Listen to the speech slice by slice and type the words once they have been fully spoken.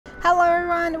Hello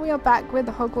everyone, we are back with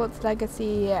Hogwarts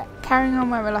Legacy. Carrying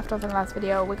on where we left off in the last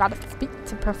video, we got to speak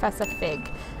to Professor Fig,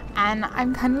 and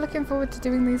I'm kind of looking forward to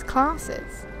doing these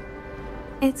classes.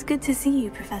 It's good to see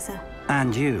you, Professor.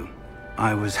 And you.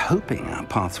 I was hoping our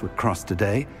paths would cross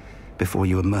today, before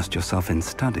you immersed yourself in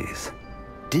studies.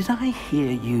 Did I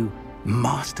hear you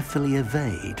masterfully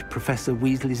evade Professor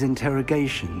Weasley's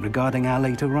interrogation regarding our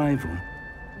late arrival?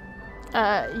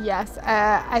 Yes.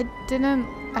 I didn't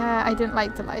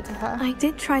like to lie to her. I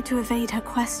did try to evade her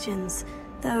questions,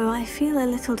 though I feel a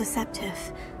little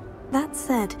deceptive. That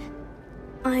said,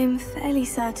 I'm fairly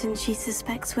certain she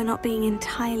suspects we're not being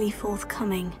entirely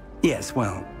forthcoming. Yes,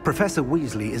 well, Professor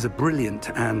Weasley is a brilliant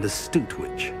and astute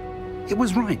witch. It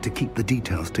was right to keep the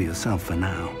details to yourself for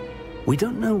now. We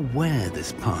don't know where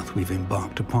this path we've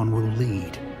embarked upon will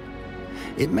lead.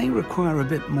 It may require a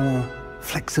bit more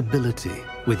flexibility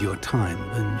with your time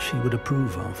than she would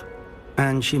approve of.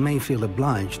 And she may feel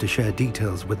obliged to share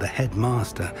details with the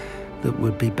headmaster that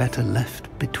would be better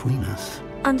left between us.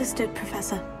 Understood,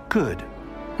 Professor. Good.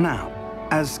 Now,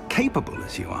 as capable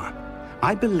as you are,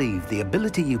 I believe the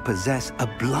ability you possess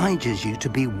obliges you to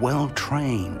be well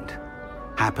trained.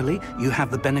 Happily, you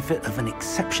have the benefit of an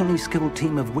exceptionally skilled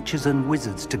team of witches and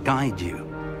wizards to guide you.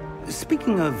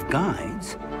 Speaking of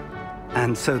guides,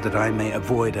 and so that I may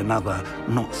avoid another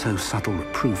not-so-subtle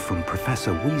reproof from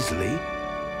Professor Weasley,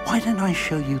 why don't I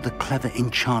show you the clever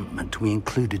enchantment we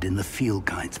included in the field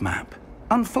guide's map?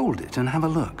 Unfold it and have a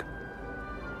look.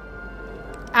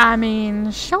 I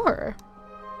mean, sure.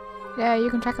 Yeah, you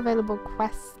can track available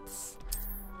quests.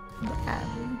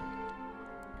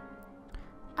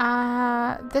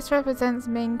 This represents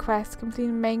main quest.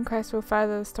 Completing main quest will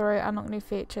further the story, unlock new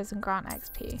features, and grant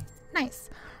XP. Nice.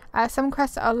 Some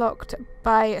quests are locked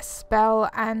by spell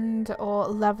and or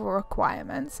level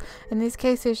requirements. In these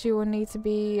cases, you will need to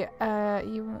be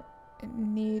the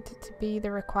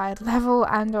required level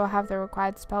and or have the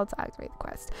required spell to activate the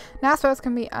quest. Now spells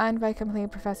can be earned by completing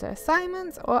professor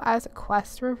assignments or as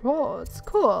quest rewards.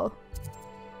 Cool.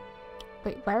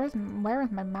 Wait, where is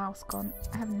my mouse gone?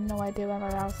 I have no idea where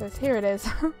my mouse is. Here it is.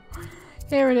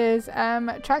 Here it is.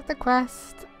 Track the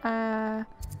quest.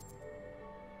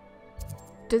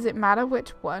 Does it matter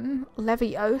which one?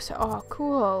 Leviosa. Oh,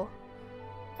 cool.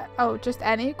 Oh, just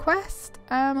any quest?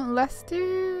 Let's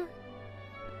do...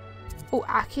 Oh,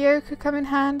 Accio could come in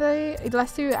handy.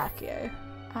 Let's do Accio.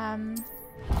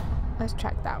 Let's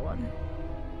track that one.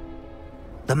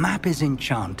 The map is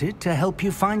enchanted to help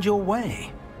you find your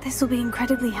way. This will be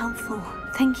incredibly helpful.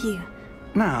 Thank you.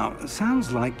 Now,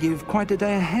 sounds like you've quite a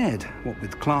day ahead, what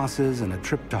with classes and a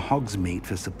trip to Hogsmeade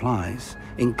for supplies,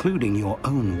 including your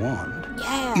own wand.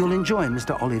 Yeah. You'll enjoy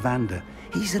Mr. Ollivander.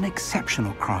 He's an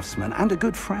exceptional craftsman and a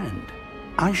good friend.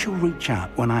 I shall reach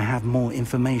out when I have more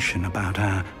information about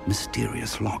our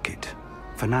mysterious locket.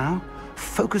 For now,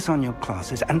 focus on your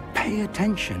classes and pay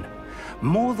attention.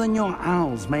 More than your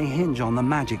owls may hinge on the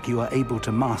magic you are able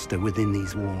to master within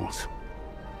these walls.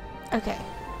 Okay.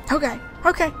 Okay.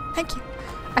 Okay. Thank you.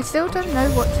 I still don't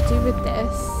know what to do with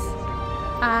this.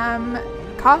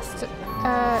 Cast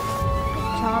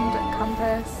Charmed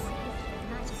Compass.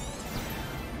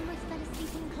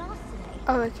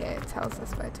 Oh, okay. It tells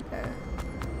us where to go.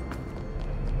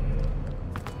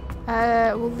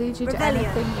 Will lead you to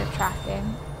anything you're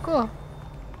tracking. Cool.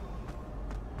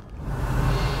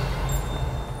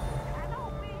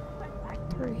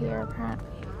 Through here, apparently.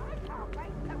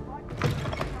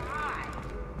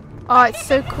 Oh, it's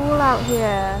so cool out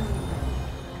here.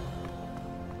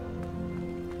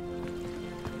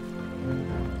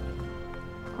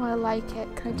 Oh, I like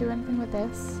it. Can I do anything with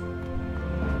this?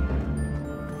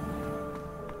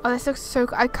 Oh, this looks so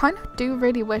cool. I kind of do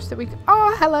really wish that we could...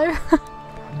 Oh, hello.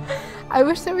 I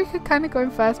wish that we could kind of go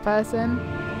in first person.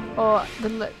 Or the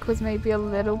look was maybe a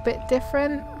little bit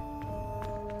different.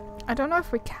 I don't know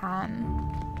if we can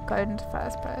go into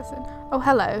first person. Oh,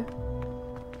 hello.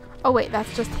 Oh wait,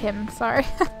 that's just him, sorry.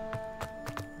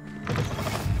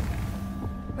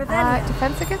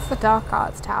 Defense against the Dark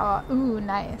Arts Tower. Ooh,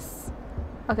 nice.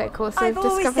 Okay, cool, so we've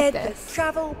discovered this. That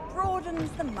travel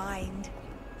broadens the mind.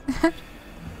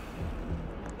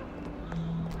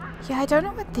 Yeah, I don't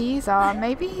know what these are.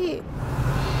 Maybe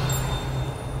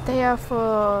they are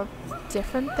for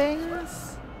different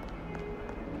things.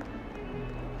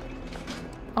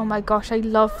 Oh my gosh, I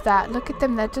love that. Look at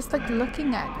them, they're just like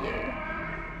looking at you.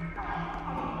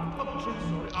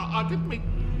 I didn't mean...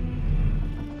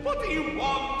 What do you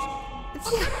want?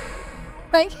 It's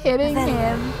like hitting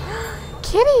him.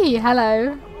 Kitty,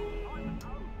 hello.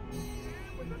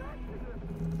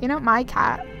 You're not my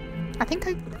cat. I think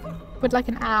I would like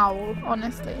an owl,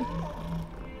 honestly.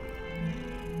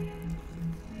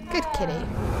 Good kitty.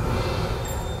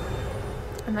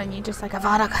 And then you just like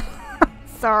Avada.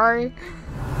 Sorry.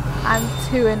 I'm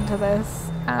too into this.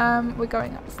 We're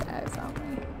going upstairs, aren't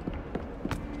we?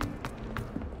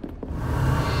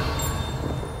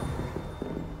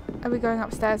 Are we going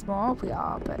upstairs more? We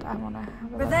are, but I want to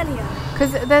have a look.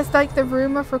 Because there's like the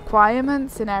room of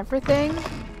requirements and everything.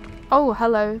 Oh,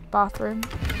 hello, bathroom.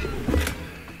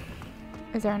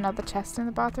 Is there another chest in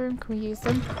the bathroom? Can we use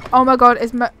them? Oh my god,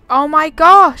 oh my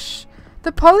gosh!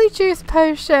 The polyjuice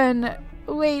potion!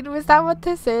 Wait, was that what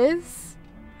this is?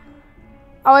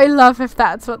 Oh, I love if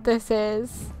that's what this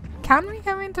is. Can we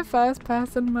go into first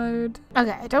person mode?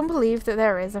 Okay, I don't believe that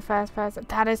there is a first person.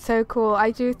 That is so cool.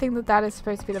 I do think that that is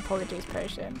supposed to be the polyjuice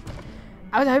potion.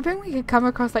 I was hoping we could come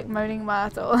across like Moaning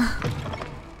Myrtle.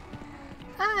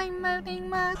 Hi, Moaning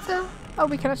Myrtle. Oh,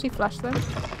 we can actually flush them.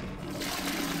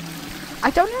 I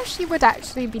don't know if she would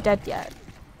actually be dead yet.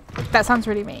 That sounds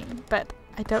really mean, but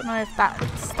I don't know if that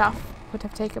stuff would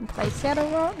have taken place yet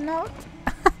or not.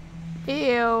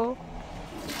 Ew.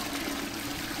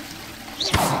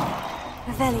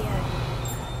 Revelio.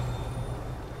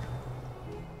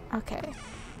 Okay.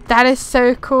 That is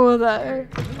so cool though.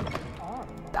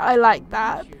 I like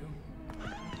that.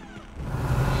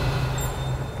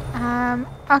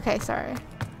 Okay, sorry.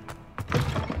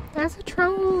 There's a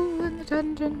troll in the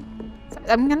dungeon. So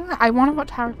I want to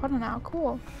watch Harry Potter now.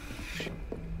 Cool.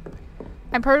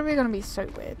 I'm probably going to be so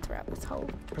weird throughout this whole.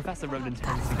 Professor Ronan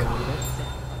tends to go on a bit.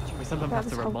 We sometimes have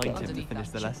to remind him to finish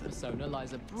the lesson. Some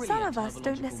of us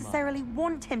don't necessarily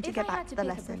want him to get back to the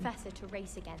lesson. If I had to pick a professor to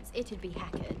race against, it'd be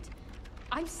Hackard.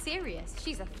 I'm serious.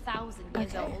 She's 1,000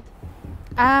 years old.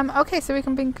 Okay, so we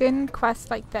can begin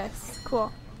quests like this.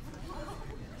 Cool.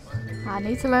 I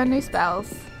need to learn new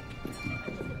spells.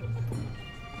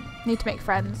 Need to make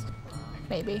friends.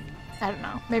 Maybe. I don't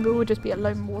know. Maybe we'll just be a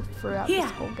lone wolf throughout this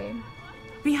whole game.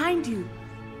 Behind you.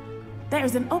 There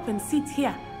is an open seat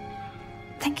here.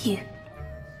 Thank you.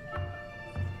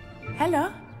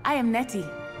 Hello, I am Nettie.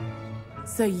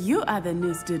 So you are the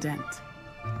new student.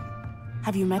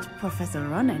 Have you met Professor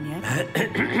Ronan yet?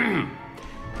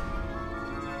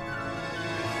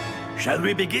 Shall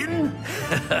we begin?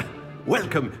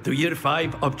 Welcome to Year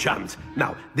 5 of Charms.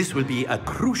 Now, this will be a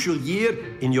crucial year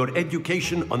in your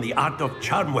education on the art of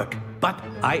charm work. But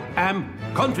I am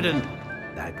confident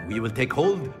that we will take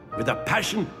hold with the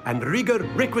passion and rigor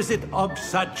requisite of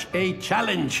such a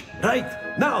challenge. Right,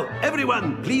 now,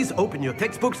 everyone, please open your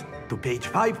textbooks to page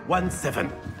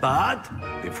 517. But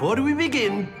before we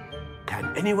begin,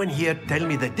 can anyone here tell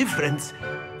me the difference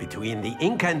between the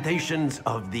incantations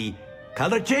of the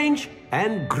color change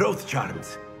and growth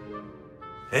charms?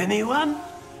 Anyone?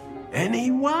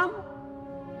 Anyone?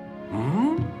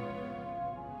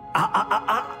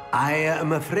 I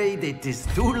am afraid it is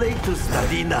too late to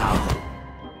study now.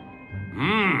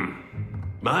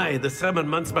 My, the summer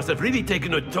months must have really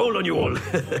taken a toll on you all.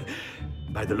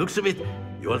 By the looks of it,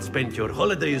 you all spent your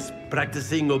holidays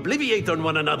practicing Obliviate on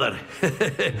one another.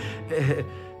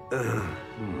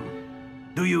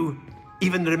 Do you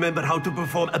even remember how to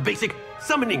perform a basic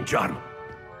summoning charm?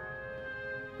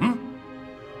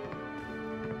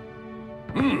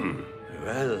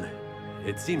 Well,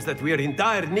 it seems that we are in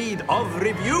dire need of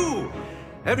review.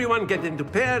 Everyone get into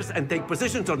pairs and take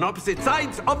positions on opposite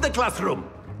sides of the classroom.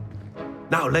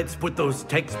 Now let's put those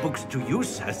textbooks to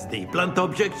use as the blunt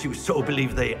objects you so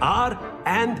believe they are,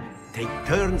 and take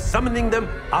turns summoning them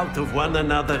out of one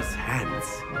another's hands.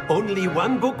 Only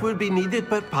one book will be needed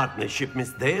per partnership,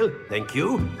 Miss Dale. Thank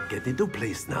you. Get into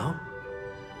place now.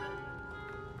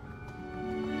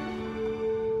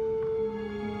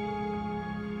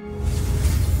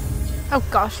 Oh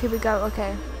gosh, here we go.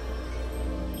 Okay.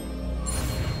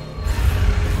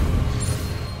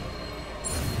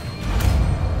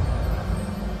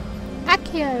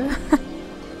 Accio.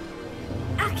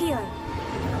 Accio.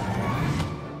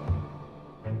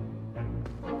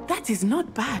 That is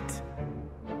not bad.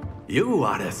 You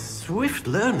are a swift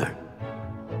learner.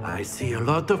 I see a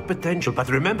lot of potential, but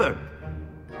remember,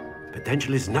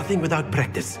 potential is nothing without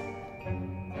practice.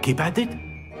 Keep at it.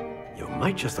 You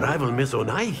might just rival Miss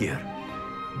Onai here.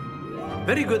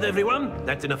 Very good, everyone.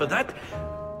 That's enough of that.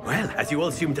 Well, as you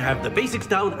all seem to have the basics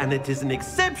down, and it is an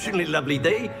exceptionally lovely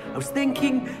day, I was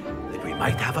thinking that we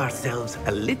might have ourselves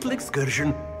a little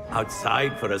excursion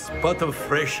outside for a spot of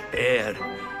fresh air.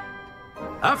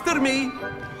 After me.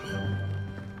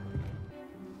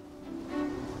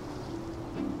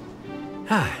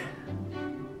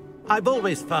 I've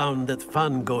always found that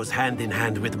fun goes hand in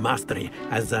hand with mastery,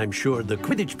 as I'm sure the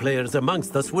Quidditch players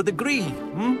amongst us would agree.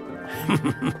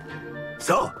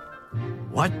 So,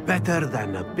 what better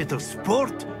than a bit of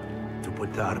sport to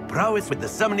put our prowess with the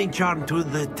summoning charm to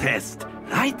the test,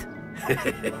 right?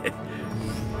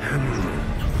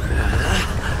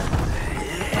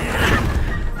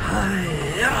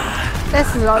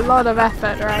 This is a lot of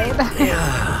effort, right?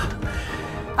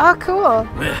 Oh, cool.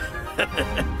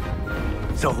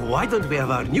 So why don't we have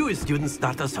our newest student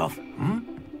start us off?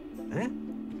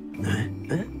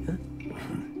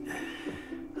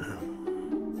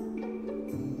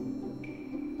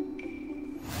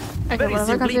 Okay, Very what have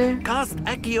I got to simply, do? cast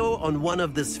Accio on one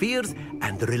of the spheres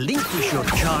and relinquish your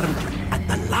charm at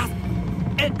the last.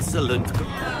 Excellent.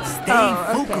 Stay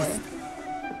focused.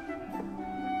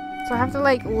 So I have to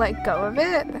like let go of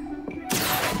it?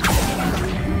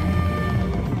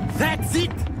 That's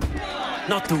it.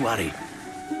 Not to worry.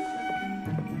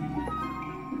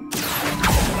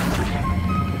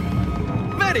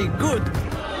 Very good.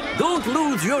 Don't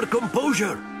lose your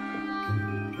composure.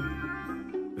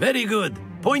 Very good.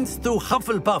 Points to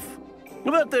Hufflepuff.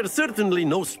 But there's certainly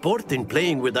no sport in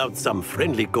playing without some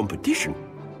friendly competition.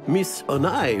 Miss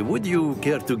Onai, would you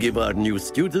care to give our new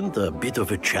student a bit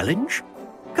of a challenge?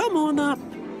 Come on up.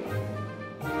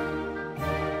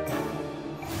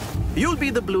 You'll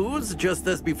be the blues, just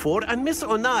as before, and Miss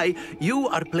Onai, you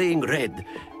are playing red.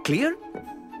 Clear?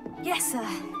 Yes, sir.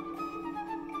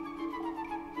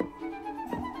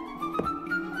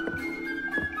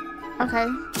 Okay.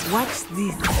 Watch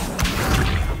this.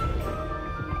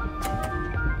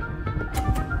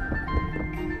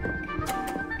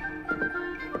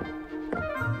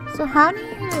 So how do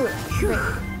you... Wait.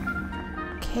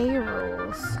 K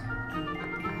rules.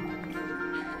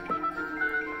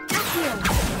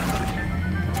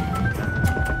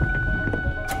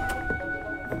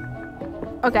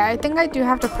 Okay, I think I do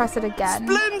have to press it again.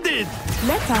 Splendid!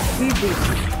 Let us see this.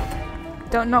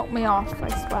 Don't knock me off, I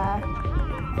swear.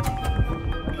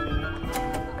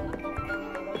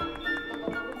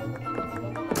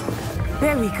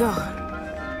 There we go.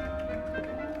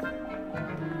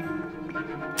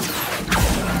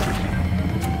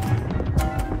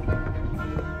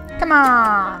 Come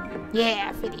on!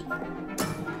 Yeah, Fiddy.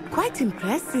 Quite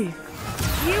impressive.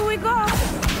 Here we go.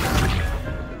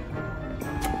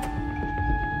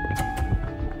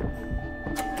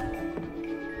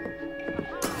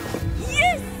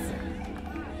 Yes!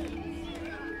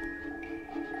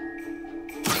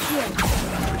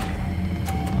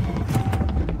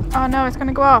 Oh no, it's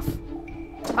gonna go off.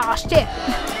 Oh shit!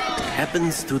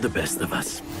 Happens to the best of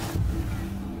us.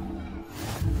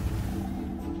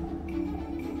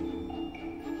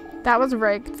 That was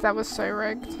rigged. That was so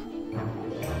rigged.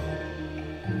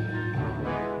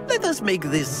 Let us make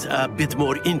this a bit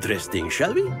more interesting,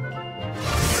 shall we?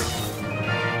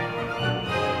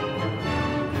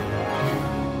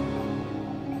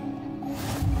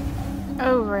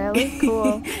 Oh really?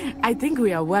 Cool. I think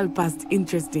we are well past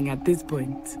interesting at this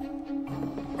point.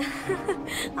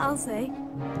 I'll say.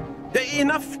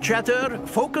 Enough chatter.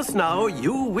 Focus now.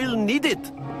 You will need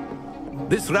it.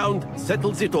 This round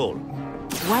settles it all.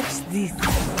 Watch this.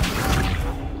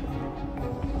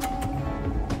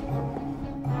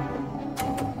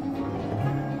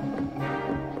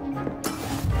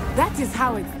 That is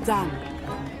how it's done.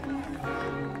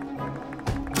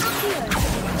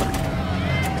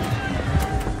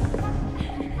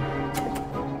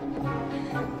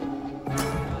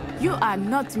 You are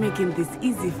not making this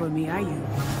easy for me, are you?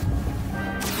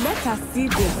 Let us see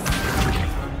this.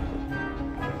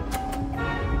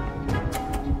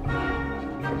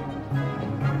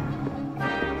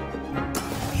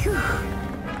 Phew.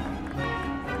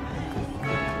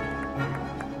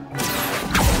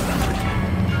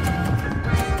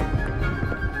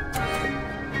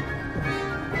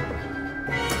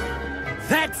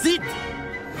 That's it!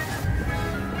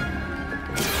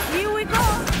 Here we go!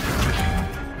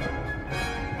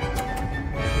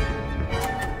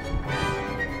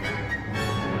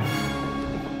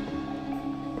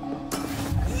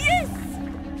 Yes!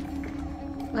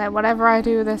 Okay, whatever I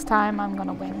do this time, I'm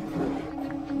gonna win.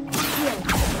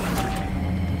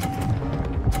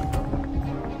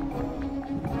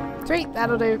 Sweet,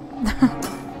 that'll do.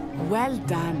 Well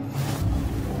done.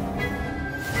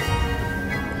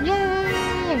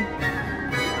 Yay!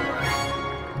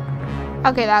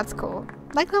 Okay, that's cool.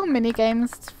 Like little mini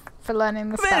games for learning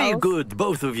the spells. Very good,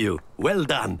 both of you. Well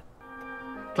done.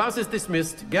 Class is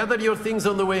dismissed. Gather your things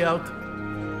on the way out.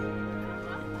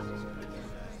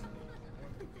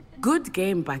 Good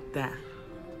game back there.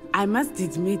 I must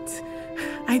admit,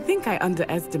 I think I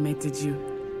underestimated you.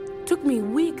 Took me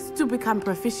weeks to become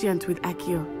proficient with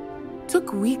Accio.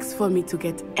 Took weeks for me to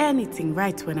get anything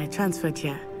right when I transferred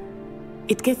here.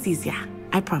 It gets easier,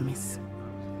 I promise.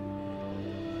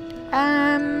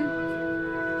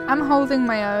 I'm holding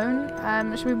my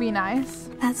own. Should we be nice?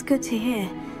 That's good to hear.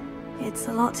 It's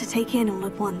a lot to take in all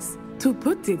at once. To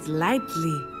put it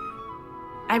lightly,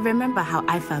 I remember how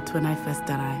I felt when I first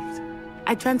arrived.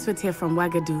 I transferred here from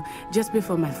Wagadu just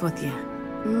before my 4th year.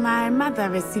 My mother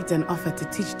received an offer to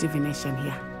teach divination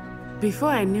here. Before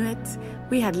I knew it,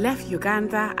 we had left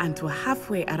Uganda and were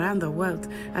halfway around the world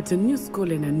at a new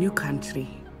school in a new country.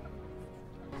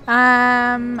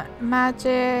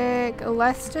 Magic,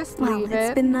 let's just leave it.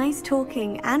 It's been nice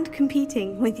talking and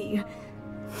competing with you.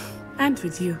 And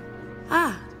with you.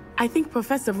 Ah, I think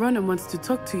Professor Ronan wants to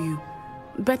talk to you.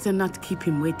 Better not keep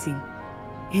him waiting.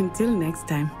 Until next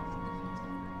time.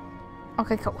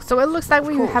 Okay, cool. So it looks like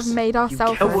we have made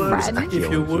ourselves a friend.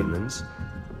 If you would.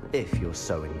 If you're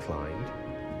so inclined.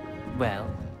 Well,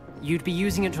 you'd be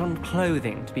using it on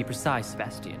clothing, to be precise,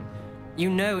 Sebastian. You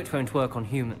know it won't work on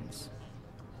humans.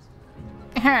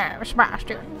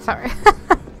 Sebastian, sorry.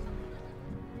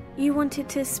 You wanted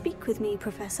to speak with me,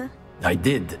 Professor? I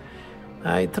did.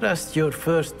 I trust your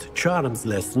first charms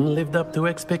lesson lived up to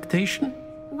expectation?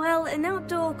 Well, an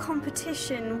outdoor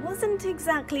competition wasn't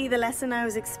exactly the lesson I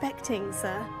was expecting,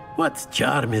 sir. What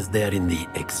charm is there in the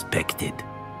expected?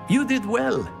 You did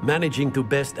well, managing to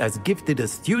best as gifted a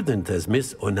student as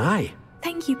Miss Onai.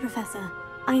 Thank you, Professor.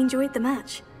 I enjoyed the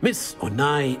match. Miss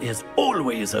Onai is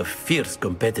always a fierce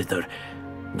competitor,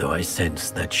 though I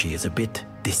sense that she is a bit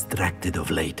distracted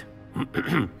of late.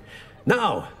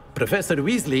 Now, Professor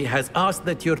Weasley has asked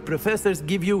that your professors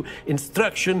give you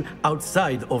instruction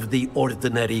outside of the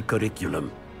ordinary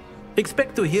curriculum.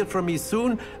 Expect to hear from me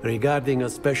soon regarding a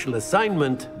special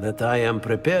assignment that I am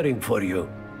preparing for you.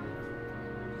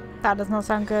 That does not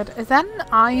sound good. Is that an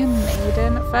Iron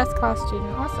Maiden? First class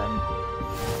student. Awesome.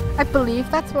 I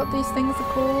believe that's what these things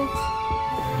are called.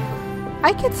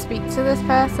 I could speak to this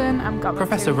person. I'm going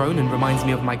Professor Ronan reminds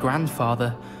me of my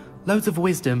grandfather. Loads of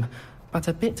wisdom, but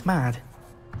a bit mad.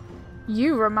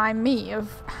 You remind me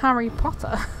of Harry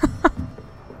Potter.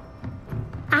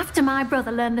 After my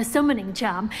brother learned the summoning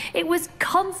charm, it was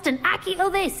constant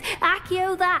Accio this,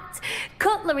 Accio that,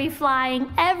 cutlery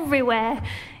flying everywhere.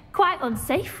 Quite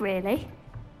unsafe, really.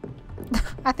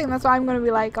 I think that's what I'm going to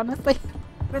be like, honestly.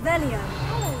 Revelio.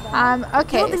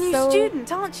 Okay, You're the new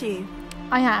student, aren't you?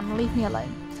 I am. Leave me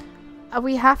alone.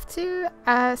 We have to.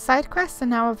 Side quests are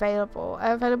now available.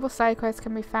 Available side quests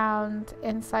can be found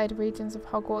inside regions of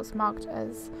Hogwarts marked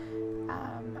as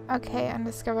okay and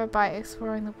discovered by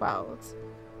exploring the world.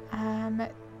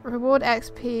 Reward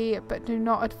XP, but do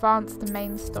not advance the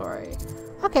main story.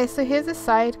 Okay, so here's a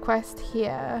side quest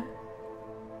here.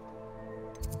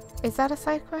 Is that a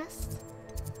side quest?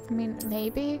 I mean,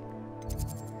 maybe.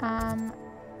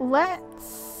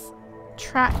 Let's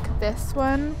track this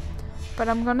one. But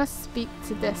I'm gonna speak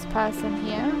to this person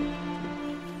here.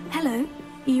 Hello,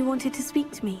 you wanted to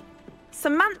speak to me?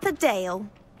 Samantha Dale.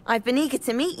 I've been eager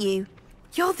to meet you.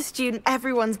 You're the student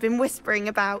everyone's been whispering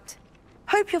about.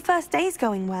 Hope your first day's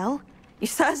going well. You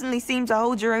certainly seem to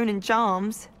hold your own in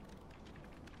charms.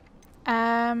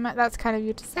 That's kind of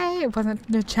you to say. It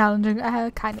wasn't challenging,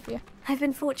 kind of you. I've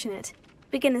been fortunate.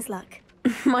 Beginner's luck.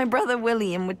 My brother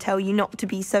William would tell you not to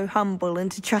be so humble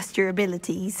and to trust your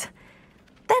abilities.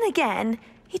 Then again,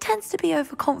 he tends to be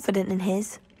overconfident in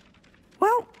his.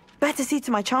 Well, better see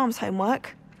to my charms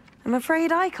homework. I'm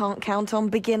afraid I can't count on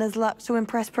beginner's luck to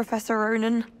impress Professor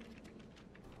Ronan.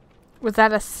 Was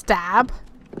that a stab?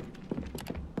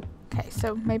 Okay,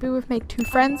 so maybe we've made 2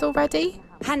 friends already.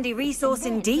 Handy resource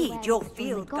indeed, your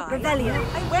field guide. Revelio.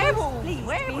 Where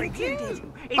were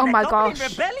you? Oh my gosh.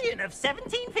 Rebellion of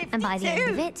 1752. And by the end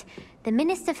of it, the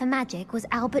Minister for Magic was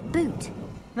Albert Boot.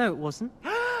 No, it wasn't.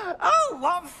 Oh,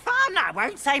 what fun! I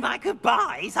won't say my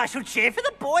goodbyes. I shall cheer for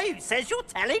the boy who says you're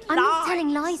telling lies. I'm not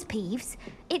telling lies, Peeves.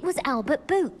 It was Albert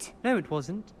Boot. No, it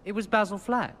wasn't. It was Basil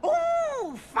Flack.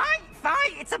 Ooh, fight!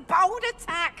 It's a bold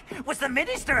attack. Was the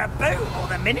Minister a boot or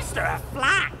the Minister a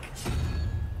flack?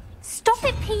 Stop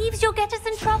it, Peeves. You'll get us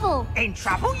in trouble. In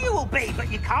trouble you will be, but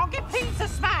you can't give Peeves a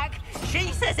smack.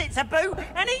 She says it's a boot,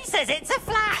 and he says it's a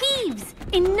flack. Peeves,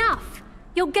 enough.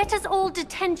 You'll get us all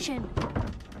detention.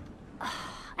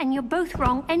 And you're both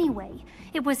wrong anyway.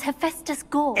 It was Hephaestus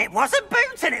Gore. It wasn't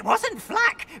boot and it wasn't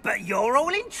flack, but you're all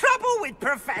in trouble with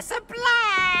Professor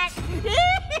Black.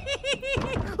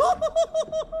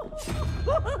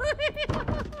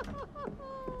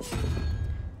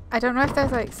 I don't know if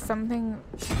there's like something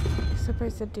you're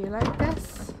supposed to do like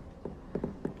this.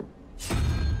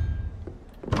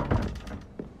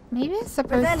 Maybe it's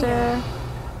supposed to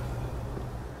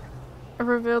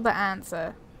reveal the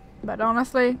answer, but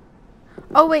honestly.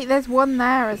 Oh wait, there's one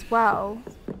there as well.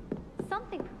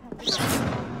 Something.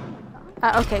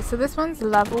 Okay, so this one's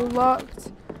level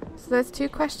locked. there's 2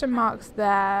 question marks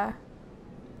there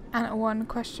and 1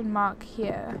 question mark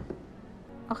here.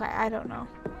 Okay, I don't know.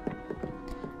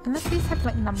 Unless these have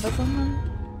like numbers on them.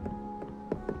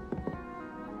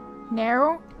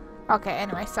 Narrow? Okay,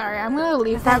 anyway, sorry. I'm gonna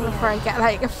leave that before I get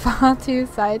like far too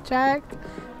sidetracked.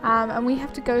 And we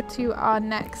have to go to our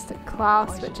next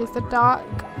class, which is the dark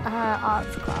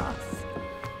arts class.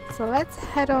 So let's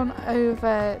head on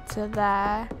over to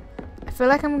there. I feel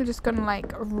like I'm just gonna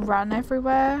like run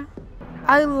everywhere.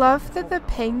 I love that the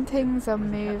paintings are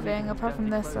moving, apart from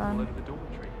this one.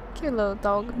 Cute little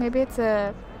dog. Maybe it's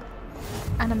a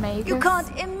animagus. You can't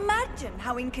imagine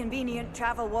how inconvenient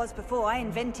travel was before I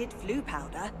invented flu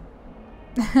powder.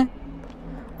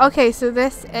 Okay, so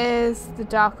this is the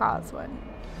dark arts one.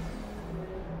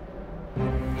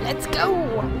 Let's go!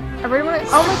 I really want to.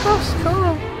 Oh my gosh,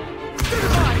 cool!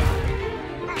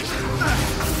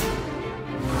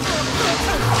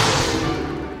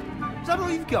 Is that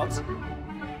all you've got?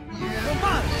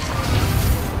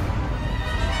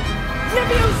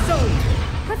 Levioso!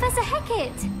 Professor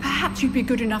Hecat! Perhaps you'd be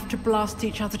good enough to blast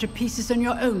each other to pieces on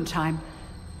your own time.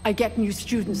 I get new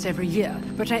students every year,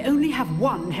 but I only have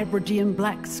one Hebridean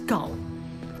black skull.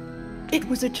 It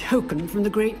was a token from the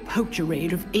Great Poacher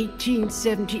Raid of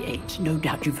 1878. No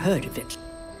doubt you've heard of it.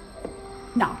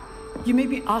 Now, you may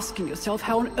be asking yourself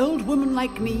how an old woman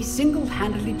like me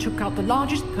single-handedly took out the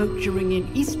largest poacher ring in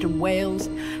eastern Wales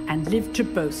and lived to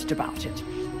boast about it.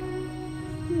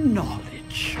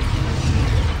 Knowledge.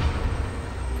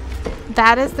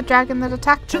 That is the dragon that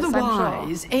attacked us, To the I'm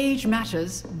wise, sure. age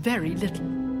matters very little.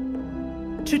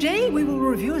 Today we will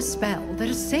review a spell that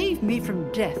has saved me from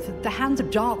death at the hands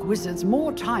of dark wizards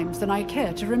more times than I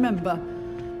care to remember.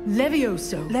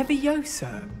 Levioso.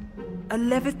 Levioso? A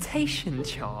levitation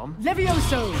charm?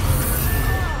 Levioso!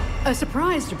 A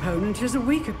surprised opponent is a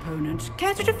weak opponent.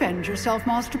 Care to defend yourself,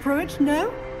 Master Pruitt?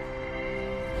 No?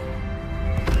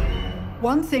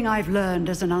 One thing I've learned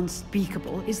as an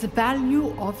unspeakable is the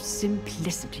value of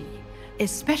simplicity,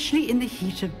 especially in the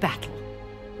heat of battle.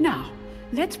 Now,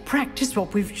 let's practice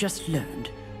what we've just learned,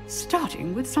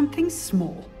 starting with something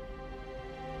small.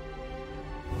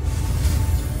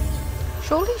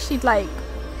 Surely she'd like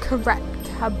correct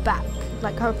her back,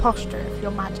 like her posture if you're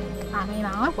magic. I mean,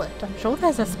 I would. I'm sure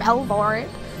there's a spell for it.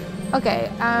 Okay,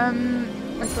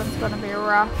 this one's gonna be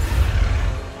rough.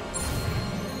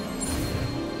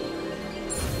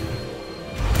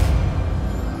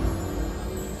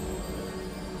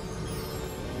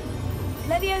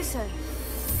 Levioso.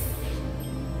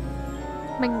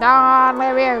 Ring down,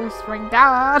 Leviosa, ring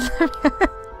down,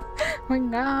 ring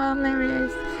down,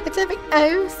 Leviosa. It's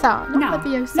Leviosa, not Now,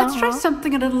 Leviosa. let's try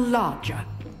something a little larger.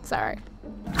 Sorry.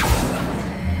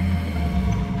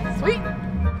 Sweet.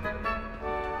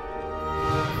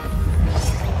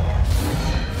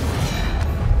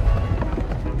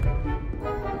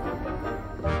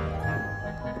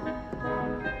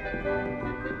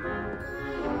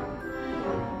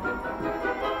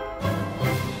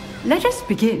 Let us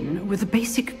begin with the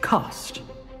basic cast.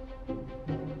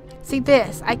 See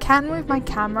this, I can move my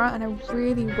camera and I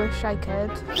really wish I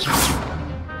could.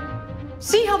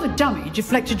 See how the dummy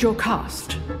deflected your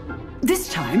cast? This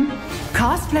time,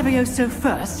 cast Levioso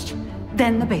first,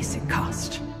 then the basic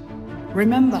cast.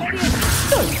 Remember,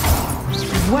 good.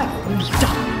 Well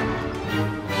done.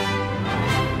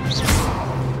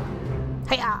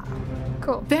 Hiya.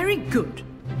 Cool. Very good,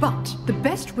 but the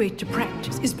best way to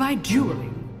practice is by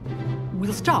dueling.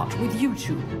 We'll start with you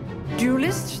two.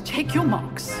 Duelists, take your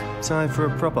marks. Time for a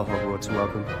proper Hogwarts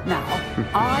welcome. Now,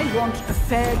 I want a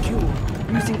fair duel,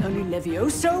 using only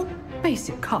Levioso,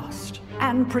 basic cast,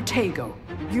 and Protego.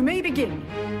 You may begin.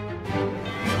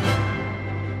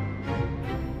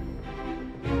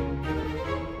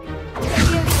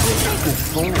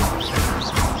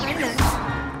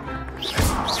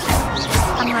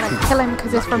 I'm gonna kill him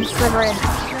because he's from Slytherin.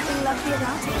 Nothing lovely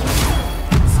about it.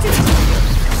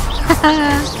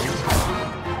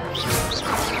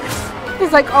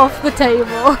 He's like off the table.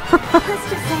 Let's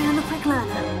just say I'm a quick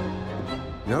learner.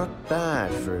 Not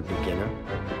bad for a beginner.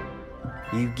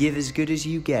 You give as good as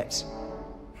you get.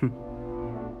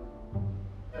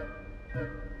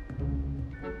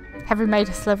 Have you made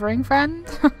a Slytherin friend?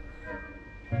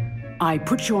 I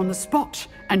put you on the spot,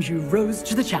 and you rose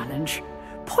to the challenge.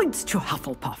 Points to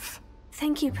Hufflepuff.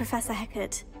 Thank you, Professor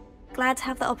Hecat. Glad to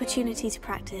have the opportunity to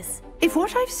practice. If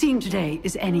what I've seen today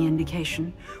is any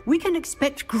indication, we can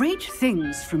expect great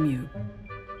things from you.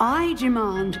 I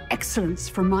demand excellence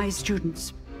from my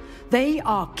students. They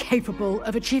are capable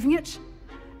of achieving it,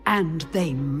 and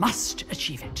they must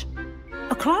achieve it.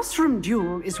 A classroom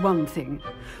duel is one thing,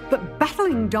 but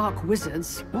battling dark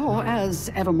wizards, or as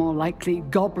ever more likely,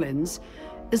 goblins,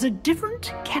 is a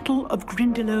different kettle of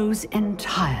Grindylows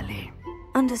entirely.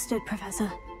 Understood,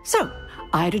 Professor. So,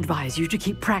 I'd advise you to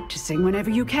keep practicing whenever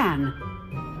you can.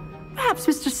 Perhaps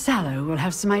Mr. Sallow will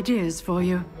have some ideas for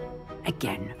you.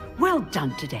 Again, well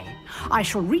done today. I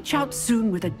shall reach out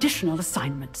soon with additional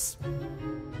assignments.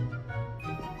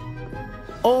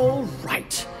 All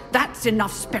right. That's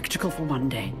enough spectacle for one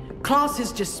day. Class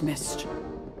is dismissed.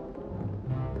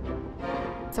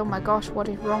 Oh my gosh, what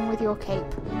is wrong with your cape?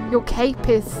 Your cape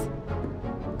is...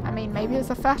 I mean, maybe it's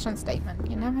a fashion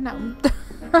statement. You never know.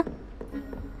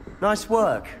 Nice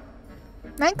work.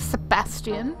 Thanks,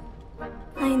 Sebastian.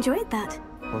 I enjoyed that.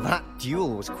 Well, that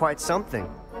duel was quite something.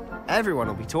 Everyone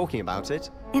will be talking about it.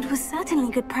 It was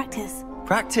certainly good practice.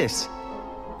 Practice?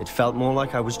 It felt more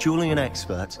like I was dueling an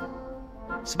expert.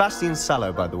 Sebastian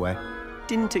Sallow, by the way.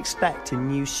 Didn't expect a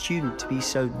new student to be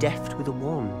so deft with a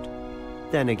wand.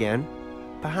 Then again,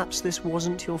 perhaps this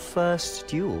wasn't your first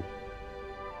duel.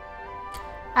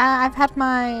 I've had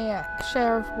my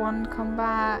share of wand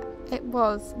combat. It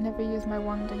was. Never used my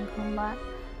wand in combat.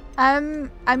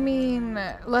 I mean,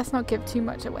 let's not give too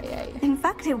much away, eh? In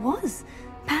fact, it was.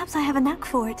 Perhaps I have a knack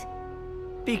for it.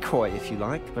 Be coy if you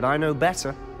like, but I know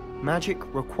better.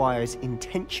 Magic requires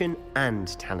intention and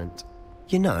talent.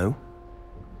 You know,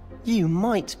 you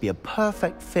might be a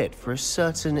perfect fit for a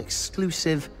certain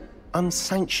exclusive,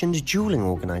 unsanctioned dueling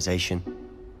organization.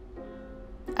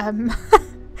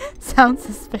 Sounds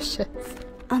suspicious.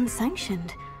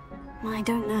 Unsanctioned? I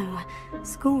don't know.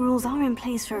 School rules are in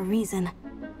place for a reason.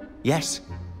 Yes,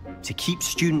 to keep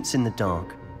students in the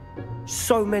dark.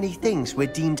 So many things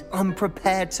we're deemed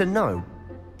unprepared to know.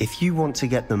 If you want to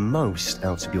get the most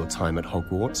out of your time at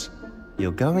Hogwarts,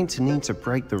 you're going to need to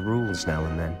break the rules now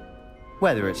and then.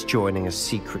 Whether it's joining a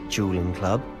secret dueling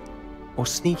club, or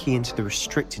sneaking into the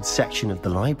restricted section of the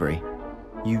library,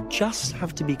 you just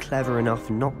have to be clever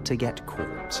enough not to get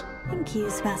caught. Thank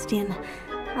you, Sebastian.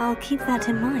 I'll keep that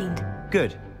in mind.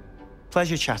 Good.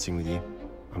 Pleasure chatting with you.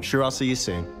 I'm sure I'll see you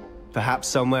soon. Perhaps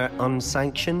somewhere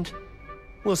unsanctioned?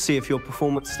 We'll see if your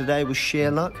performance today was sheer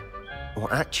luck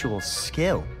or actual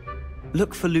skill.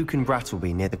 Look for Luke and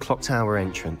Brattleby near the clock tower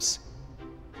entrance.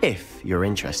 If you're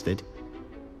interested.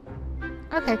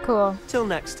 Okay, cool. Till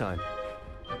next time.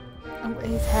 Oh,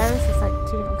 his hair is just like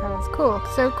 2 different colours. Cool.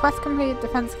 So quest complete,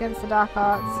 defense against the dark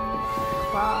arts.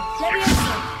 Class.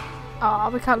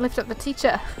 Oh, we can't lift up the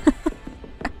teacher.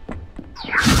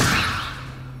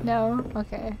 No?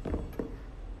 Okay.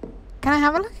 Can I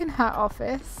have a look in her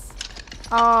office?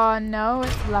 Oh no,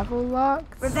 it's level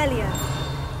locked. Revelio.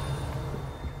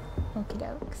 Okie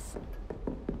dokes.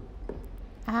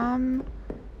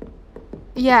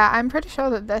 Yeah, I'm pretty sure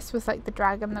that this was like the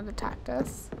dragon that attacked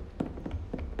us.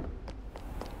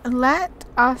 Let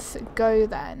us go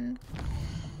then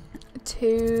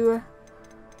to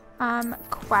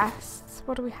quests.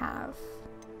 What do we have?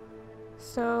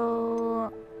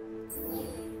 So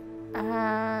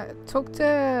talk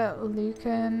to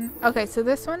Lucan. Okay, so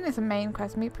this one is a main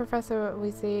quest. Meet Professor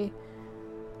Weasley.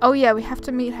 Oh yeah, we have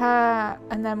to meet her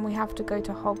and then we have to go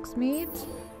to Hogsmeade.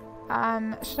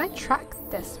 Should I track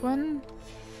this one?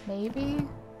 Maybe.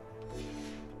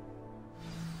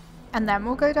 And then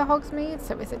we'll go to Hogsmeade.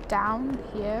 So is it down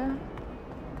here?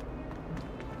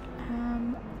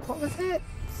 What was it?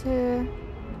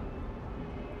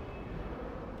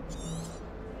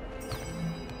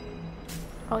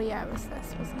 Oh yeah, it was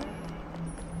this, wasn't it?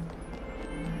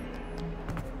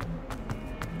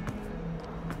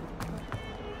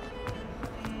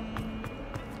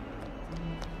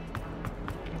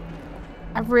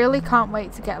 I really can't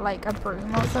wait to get like a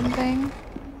broom or something.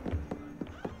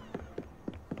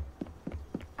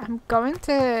 I'm going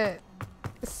to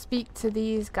speak to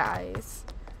these guys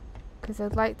because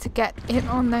I'd like to get in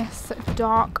on this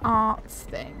dark arts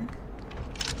thing.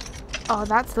 Oh,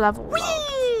 that's level locked.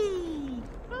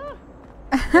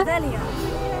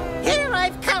 Here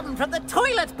I've come from the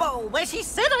toilet bowl where she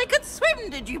said I could swim.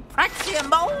 Did you praxia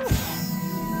mole?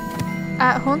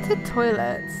 Haunted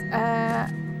toilets.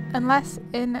 Unless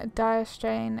in dire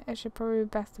strain, it should probably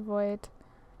best avoid.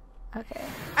 Okay.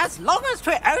 As long as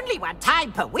 'twere only one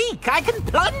time per week, I can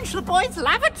plunge the boy's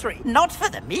lavatory. Not for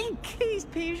the meek. These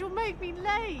peeves will make me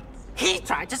late. He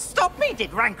tried to stop me,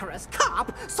 did rancorous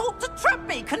carp. Sought to trap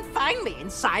me, confine me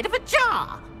inside of a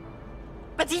jar.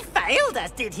 But he failed,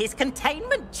 as did his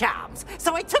containment charms.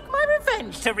 So I took my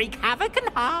revenge to wreak havoc and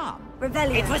harm.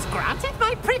 Revelio. It was granted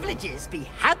my privileges, be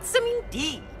handsome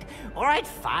indeed. Or I'd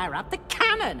fire up the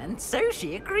cannon, and so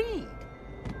she agreed.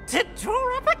 To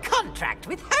draw up a contract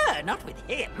with her, not with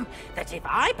him, that if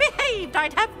I behaved,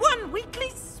 I'd have 1 weekly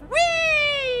swim!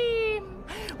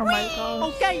 Oh my gosh.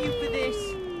 I'll get you for this.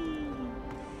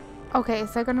 Okay,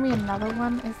 is there gonna be another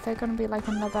one? Is there gonna be like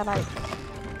another like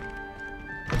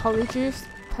polyjuice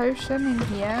potion in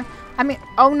here? I mean,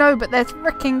 oh no, but there's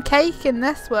freaking cake in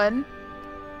this one.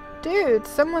 Dude,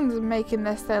 someone's making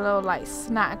this their little like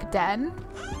snack den.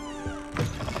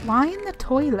 Why in the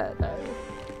toilet though?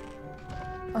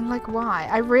 And like why?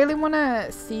 I really want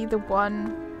to see the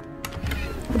one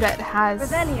that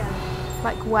has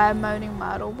like where Moaning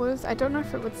Myrtle was. I don't know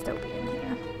if it would still be in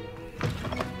here.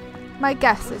 My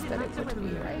guess is that it would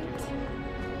be, right?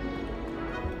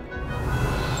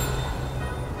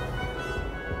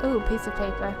 Ooh, piece of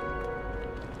paper.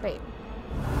 Wait.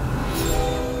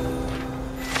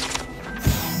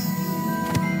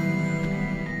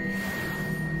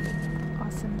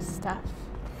 Awesome stuff.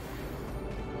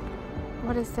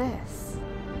 What is this?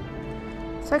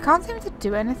 So I can't seem to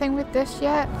do anything with this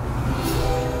yet.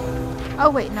 Oh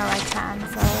wait, no I can,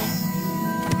 so...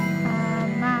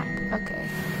 map, okay.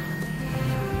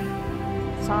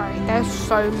 Sorry, there's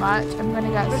so much. I'm gonna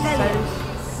get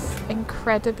so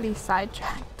incredibly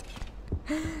sidetracked.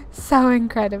 So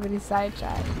incredibly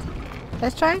sidetracked.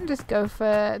 Let's try and just go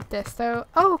for this though.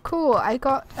 Oh cool, I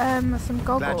got some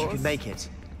goggles. Glad you could make it.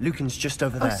 Lucan's just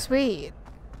over there. Oh sweet.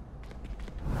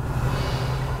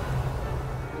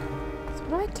 So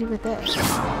what do I do with this?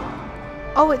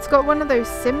 Oh, it's got one of those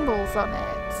symbols on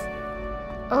it.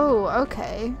 Oh,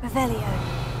 okay. Revelio.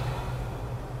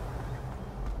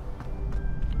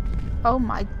 Oh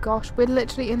my gosh, we're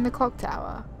literally in the clock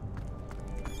tower.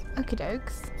 Okie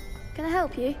dokes. Can I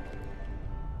help you?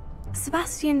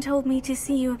 Sebastian told me to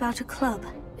see you about a club.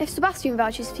 If Sebastian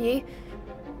vouches for you,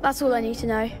 that's all I need to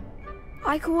know.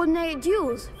 I coordinate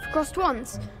duels for crossed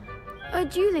wands. A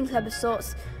dueling club of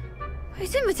sorts.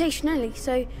 It's invitation only,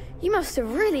 so you must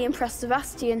have really impressed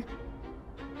Sebastian.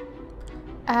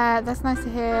 That's nice to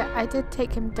hear. I did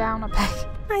take him down a peg.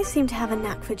 I seem to have a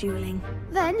knack for dueling.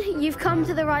 Then you've come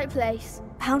to the right place.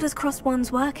 How does crossed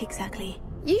wands work exactly?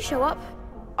 You show up,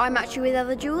 I match you with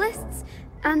other duelists,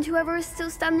 and whoever is still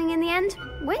standing in the end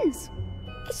wins.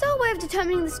 It's our way of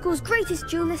determining the school's greatest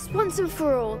duelist once and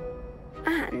for all.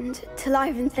 And to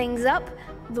liven things up,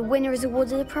 the winner is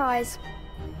awarded a prize.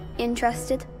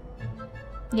 Interested?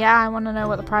 Yeah, I want to know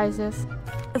what the prize is.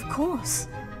 Of course.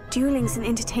 Dueling's an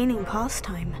entertaining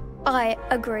pastime. I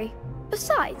agree.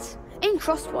 Besides, in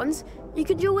crossed wands, you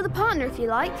can duel with a partner if you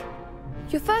like.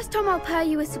 Your first time I'll pair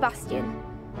you with Sebastian.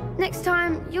 Next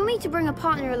time, you'll need to bring a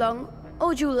partner along,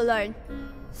 or duel alone.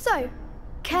 So,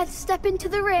 care to step into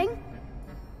the ring?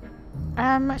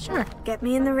 Sure. Get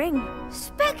me in the ring.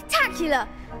 Spectacular!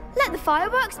 Let the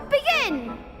fireworks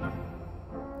begin!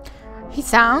 He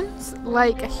sounds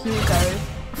like a Hugo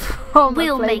from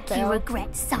We'll a make Plague you Tale.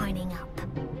 regret signing up.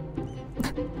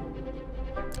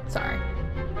 Sorry.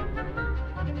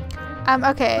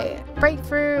 Okay.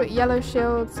 Breakthrough, yellow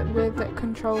shields with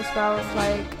control spells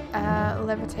like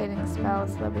levitating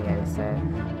spells, Leviosa.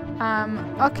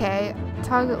 Okay.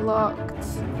 Target locked.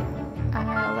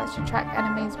 Lets you track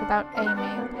enemies without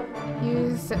aiming.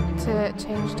 Use to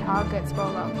change targets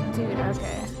while locked. Dude,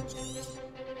 okay.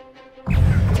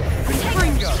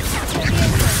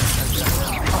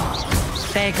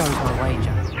 There goes my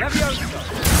wager.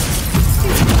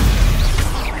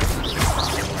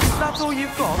 That's all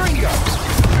you've got? You're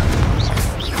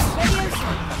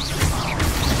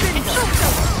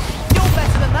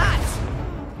better than that!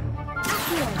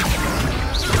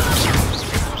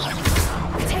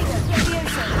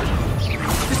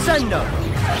 Descendo!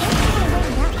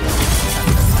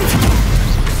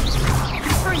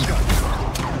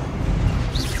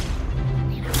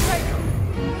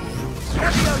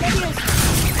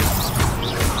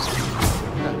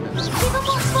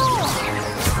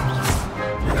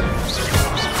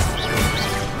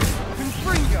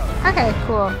 Okay,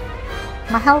 cool.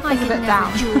 My health is a bit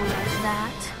down.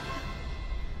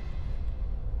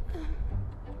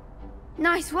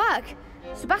 Nice work.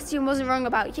 Sebastian wasn't wrong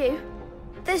about you.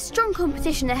 There's strong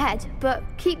competition ahead, but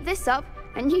keep this up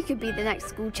and you could be the next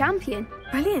school champion.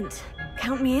 Brilliant.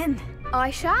 Count me in. I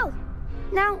shall.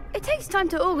 Now, it takes time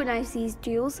to organise these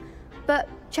duels, but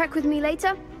check with me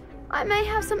later. I may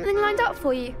have something lined up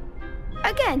for you.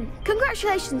 Again,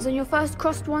 congratulations on your first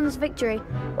crossed wands victory.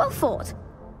 Well fought.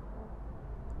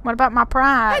 What about my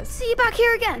prize? Hope to see you back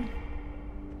here again.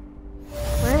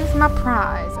 Where's my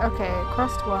prize? Okay,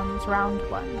 crossed ones, round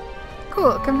 1.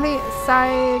 Cool, complete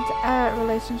side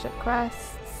relationship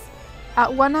quests.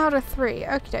 1 out of 3.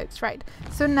 Okie dokes, right.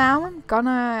 So now I'm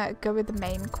gonna go with the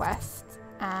main quest.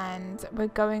 And we're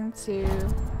going to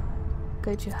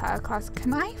go to her class.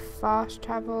 Can I fast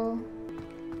travel?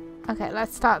 Okay,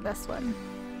 let's start this one.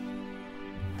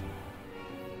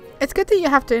 It's good that you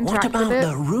have to interact with it. What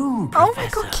about the room, Oh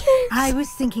Professor? my god, cute! I was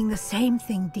thinking the same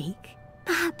thing, Deke.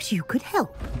 Perhaps you could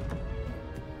help.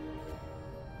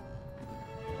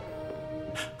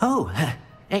 Oh,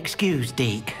 excuse,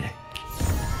 Deke.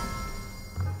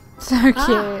 So cute.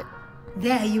 Ah,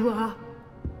 there you are.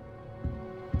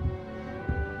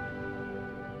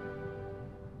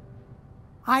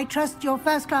 I trust your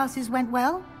first classes went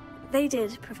well? They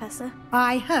did, Professor.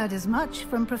 I heard as much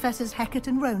from Professors Hecat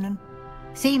and Ronan.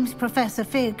 Seems Professor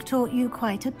Fig taught you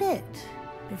quite a bit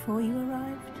before you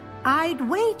arrived. I'd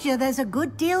wager there's a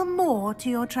good deal more to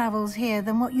your travels here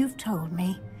than what you've told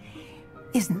me.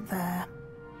 Isn't there?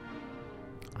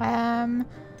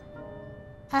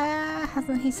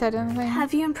 Hasn't he said anything?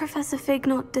 Have you and Professor Fig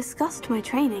not discussed my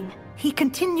training? He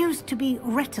continues to be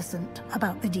reticent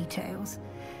about the details,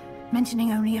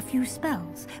 mentioning only a few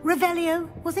spells. Revelio,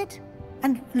 was it?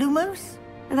 And Lumos?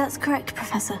 That's correct,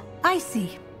 Professor. I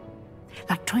see.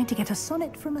 Like trying to get a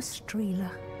sonnet from a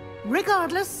streeler.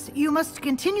 Regardless, you must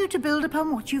continue to build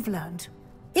upon what you've learned.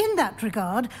 In that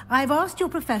regard, I've asked your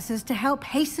professors to help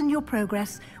hasten your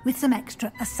progress with some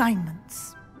extra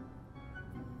assignments.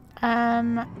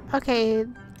 Okay,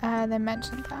 they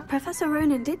mentioned that. Professor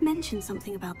Ronan did mention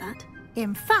something about that.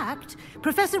 In fact,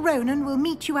 Professor Ronan will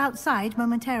meet you outside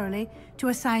momentarily to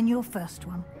assign your first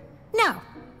one. Now,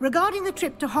 regarding the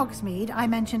trip to Hogsmeade I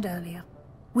mentioned earlier,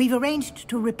 we've arranged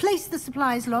to replace the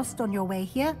supplies lost on your way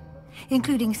here,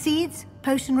 including seeds,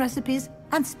 potion recipes,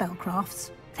 and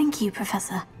spellcrafts. Thank you,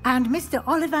 Professor. And Mr.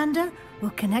 Ollivander will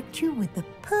connect you with the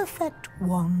perfect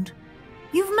wand.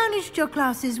 You've managed your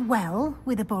classes well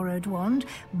with a borrowed wand,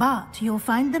 but you'll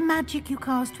find the magic you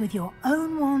cast with your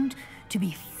own wand to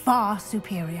be far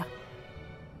superior.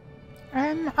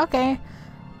 Okay.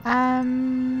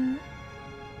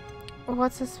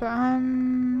 What's this?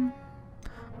 I'm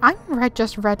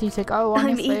just ready to go,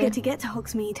 honestly. I'm eager to get to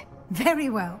Hogsmeade. Very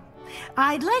well.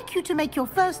 I'd like you to make your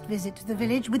first visit to the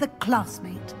village with a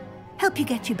classmate. Help you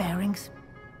get your bearings.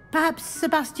 Perhaps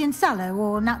Sebastian Sallow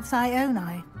or Natsai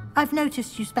Onai. I've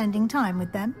noticed you spending time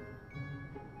with them.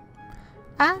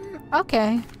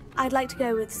 Okay. I'd like to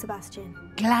go with Sebastian.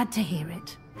 Glad to hear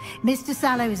it. Mr.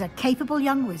 Sallow is a capable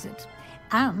young wizard,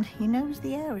 and he knows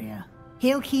the area.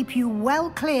 He'll keep you well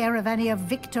clear of any of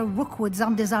Victor Rookwood's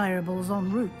undesirables en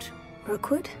route.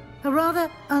 Rookwood? A rather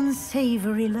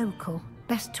unsavory local.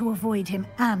 Best to avoid him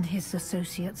and his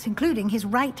associates, including his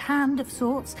right hand of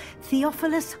sorts,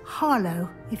 Theophilus Harlow,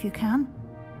 if you can.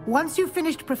 Once you've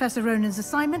finished Professor Ronan's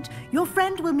assignment, your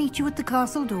friend will meet you at the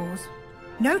castle doors.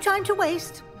 No time to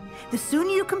waste. The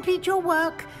sooner you complete your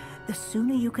work, the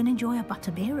sooner you can enjoy a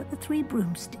butterbeer at the Three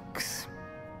Broomsticks.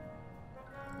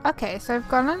 Okay, so I've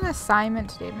got an assignment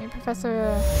to do. Me,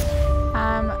 Professor...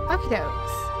 okie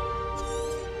dokes.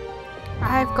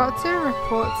 I've got to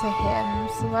report to him,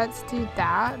 so let's do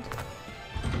that.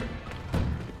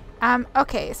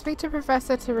 Okay, speak to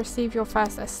Professor to receive your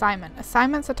first assignment.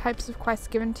 Assignments are types of quests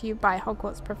given to you by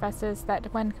Hogwarts professors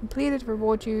that, when completed,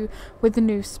 reward you with the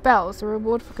new spells. The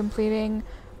reward for completing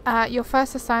your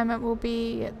first assignment will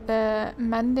be the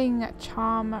Mending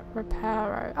Charm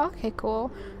Reparo. Okay,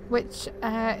 cool. Which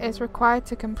is required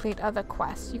to complete other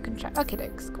quests. You can check. Okay,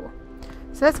 that's cool.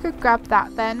 So let's go grab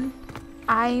that then.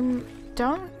 I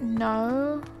don't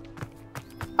know.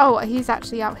 Oh, he's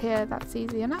actually out here. That's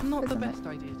easy enough. Not the best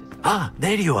idea. Ah,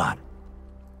 there you are.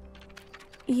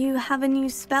 You have a new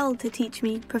spell to teach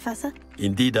me, Professor?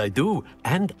 Indeed I do,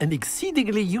 and an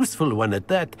exceedingly useful one at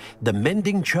that. The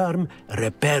Mending Charm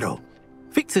Reparo.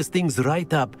 Fixes things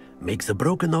right up, makes a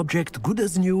broken object good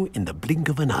as new in the blink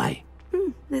of an eye.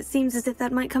 It seems as if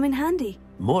that might come in handy.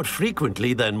 More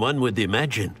frequently than one would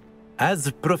imagine.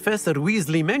 As Professor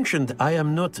Weasley mentioned, I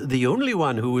am not the only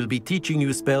one who will be teaching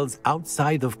you spells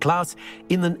outside of class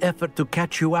in an effort to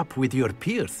catch you up with your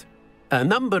peers. A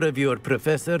number of your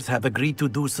professors have agreed to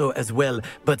do so as well,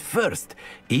 but first,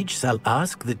 each shall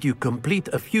ask that you complete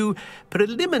a few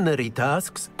preliminary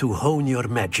tasks to hone your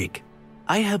magic.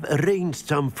 I have arranged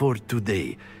some for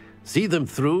today. See them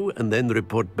through and then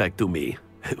report back to me.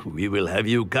 We will have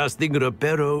you casting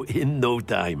Reparo in no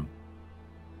time.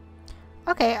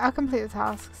 Okay, I'll complete the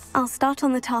tasks. I'll start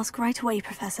on the task right away,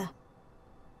 Professor.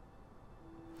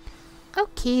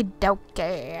 Okie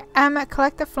dokie.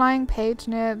 Collect the flying page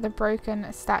near the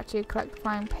broken statue. Collect the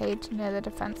flying page near the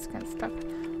defense against stuff.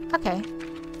 Okay,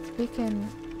 we can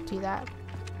do that.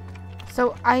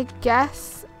 So I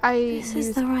guess This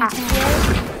is the right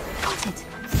area. Got it.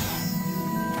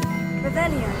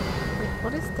 Revelio. Wait,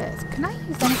 what is this? Can I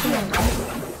use anything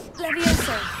else?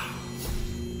 Levioso.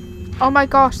 Oh my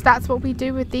gosh, that's what we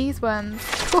do with these ones.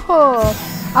 Cool.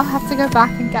 I'll have to go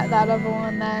back and get that other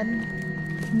one then.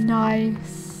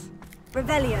 Nice.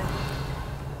 Revelio.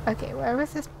 Okay, where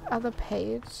was this other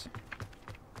page?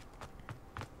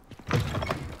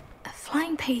 A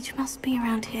flying page must be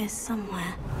around here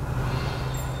somewhere.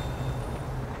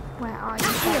 Where are you?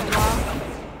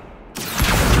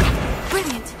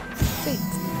 Brilliant. Sweet.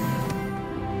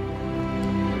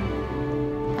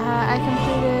 I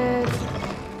completed...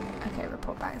 Okay,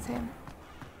 report back to him.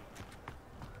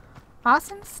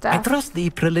 Awesome stuff. I trust the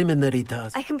preliminary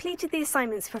task. I completed the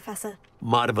assignments, Professor.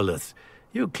 Marvelous.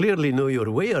 You clearly know your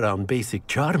way around basic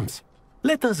charms.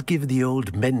 Let us give the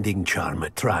old mending charm a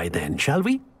try then, shall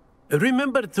we?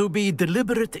 Remember to be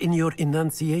deliberate in your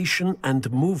enunciation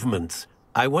and movements.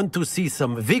 I want to see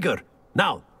some vigor.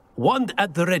 Now, wand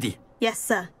at the ready. Yes,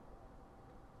 sir.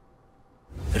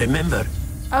 Remember,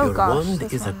 your gosh, wand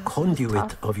is a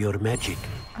conduit of your magic.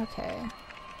 Okay.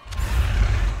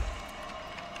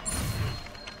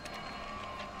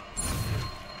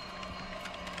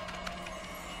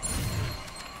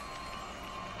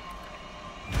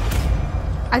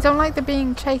 I don't like the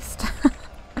being chased.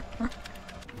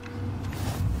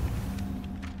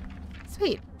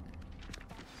 Sweet.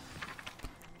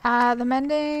 The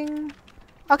mending.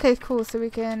 Okay, cool. So we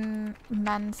can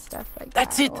mend stuff like that.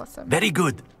 That's it. Awesome. Very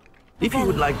good. If you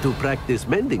would like to practice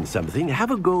mending something,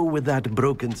 have a go with that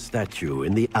broken statue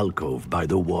in the alcove by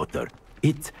the water.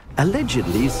 It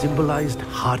allegedly symbolized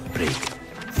heartbreak.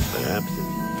 Perhaps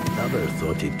its lover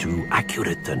thought it too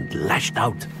accurate and lashed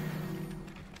out.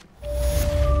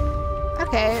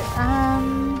 Okay,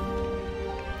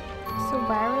 so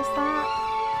where is that?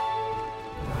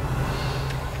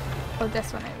 Oh,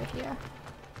 this one over here.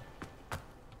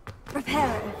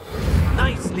 Prepare.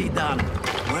 Nicely done.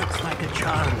 Works like a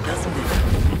charm, doesn't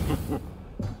it?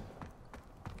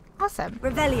 Awesome.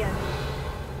 Revelio.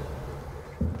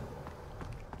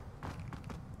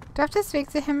 Do I have to speak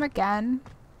to him again?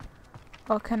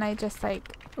 Or can I just,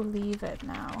 like, leave it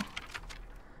now?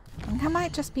 I think I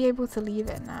might just be able to leave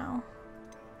it now.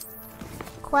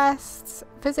 Quests.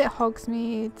 Visit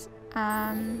Hogsmeade.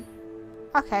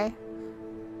 Okay.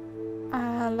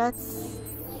 Let's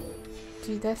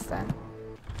do this then.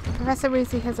 Professor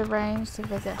Weasley has arranged to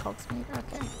visit Hogsmeade.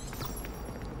 Okay.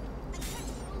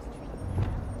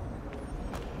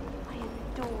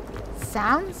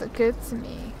 Sounds good to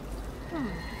me.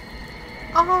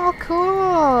 Oh,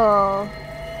 cool!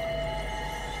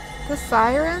 The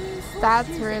sirens? That's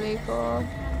really cool.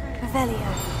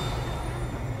 Revelio.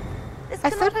 This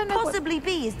cannot possibly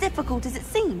be as difficult as it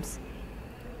seems.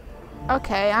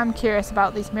 Okay, I'm curious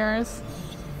about these mirrors.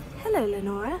 Hello,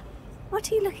 Lenora. What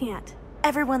are you looking at?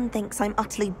 Everyone thinks I'm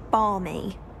utterly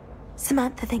balmy.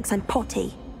 Samantha thinks I'm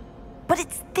potty. But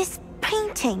it's this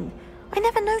painting. I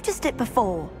never noticed it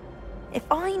before. If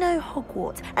I know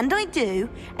Hogwarts, and I do,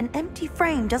 an empty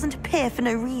frame doesn't appear for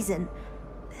no reason.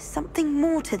 There's something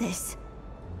more to this.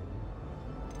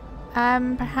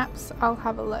 Perhaps I'll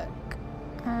have a look.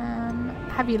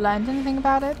 Have you learned anything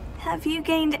about it? Have you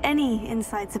gained any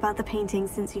insights about the painting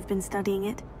since you've been studying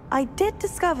it? I did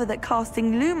discover that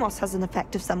casting Lumos has an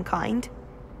effect of some kind.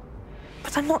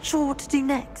 But I'm not sure what to do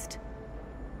next.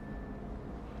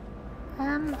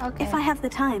 Okay. If I have the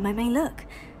time, I may look.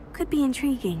 Could be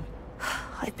intriguing.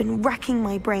 I've been racking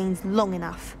my brains long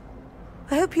enough.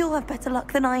 I hope you'll have better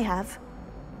luck than I have.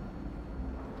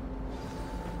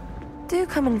 Do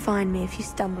come and find me if you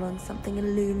stumble on something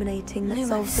illuminating that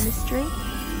solves the mystery.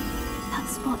 That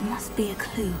spot must be a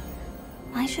clue.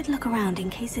 I should look around in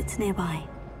case it's nearby.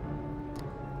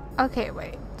 Okay,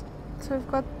 wait. So we've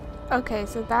got... Okay,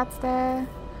 so that's there.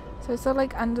 So it's all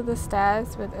like under the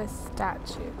stairs with a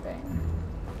statue thing.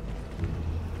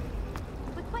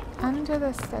 Under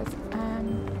the stairs.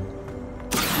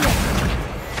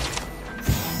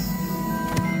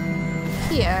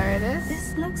 Here it is.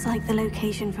 This looks like the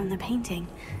location from the painting.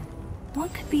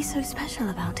 What could be so special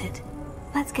about it?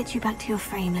 Let's get you back to your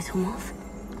frame, little moth.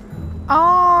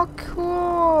 Oh,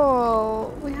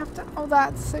 cool. We have to... Oh,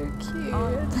 that's so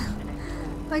cute.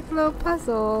 Like a little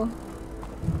puzzle.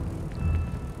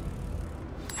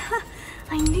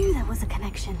 I knew there was a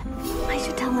connection. I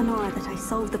should tell Lenora that I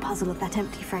solved the puzzle of that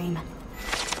empty frame.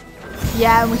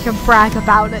 Yeah, and we can brag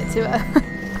about it to her.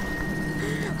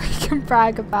 We can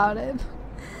brag about it.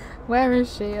 Where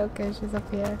is she? Okay, she's up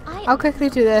here. I'll quickly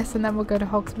do this and then we'll go to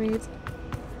Hogsmeade.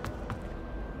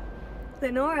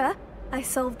 Lenora, I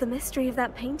solved the mystery of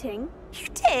that painting. You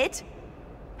did?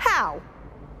 How?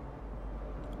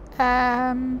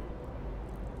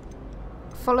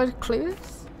 Followed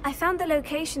clues? I found the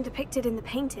location depicted in the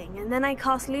painting, and then I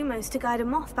cast Lumos to guide a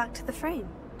moth back to the frame.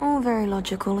 All very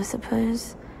logical, I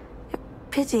suppose.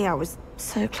 Pity I was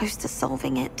so close to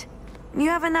solving it. You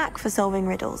have a knack for solving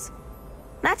riddles.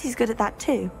 Natty's good at that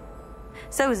too.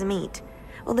 So is Meat,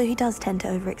 although he does tend to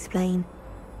over-explain.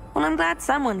 Well, I'm glad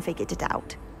someone figured it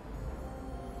out.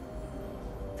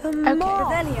 The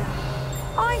Revelio.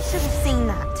 I should have seen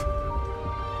that.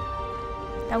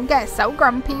 Don't get so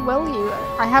grumpy, will you?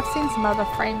 I have seen some other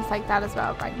frames like that as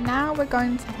well. Right now we're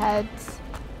going to head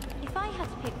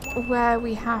where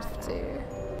we have to.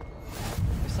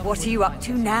 What are you up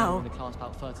to now?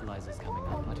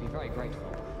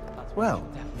 Well,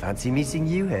 fancy meeting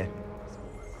you here.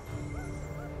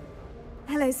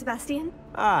 Hello, Sebastian.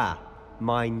 Ah,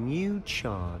 my new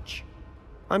charge.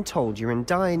 I'm told you're in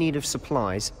dire need of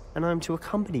supplies, and I'm to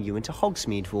accompany you into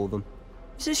Hogsmeade for them.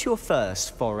 Is this your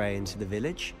first foray into the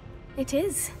village? It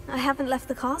is. I haven't left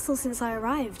the castle since I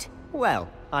arrived. Well,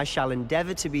 I shall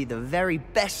endeavour to be the very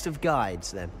best of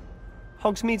guides, then.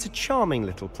 Hogsmeade's a charming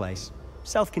little place.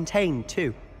 Self-contained,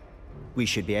 too. We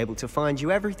should be able to find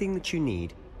you everything that you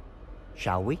need.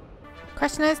 Shall we?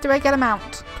 Question is, do I get a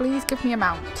mount? Please give me a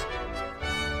mount.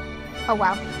 Oh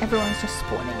wow, everyone's just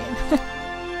spawning in.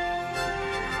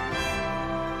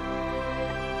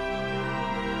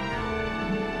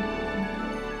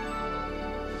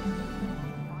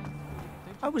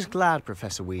 I was glad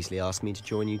Professor Weasley asked me to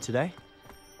join you today.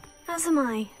 As am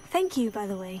I. Thank you, by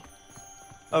the way.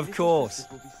 Of course.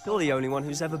 You're the only one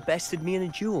who's ever bested me in a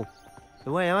duel.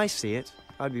 The way I see it,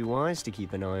 I'd be wise to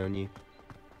keep an eye on you.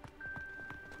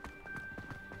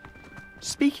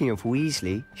 Speaking of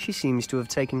Weasley, she seems to have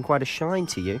taken quite a shine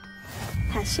to you.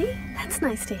 Has she? That's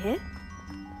nice to hear.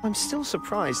 I'm still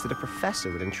surprised that a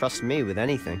professor would entrust me with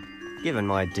anything, given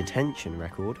my detention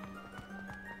record.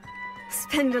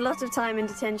 Spend a lot of time in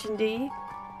detention, do you?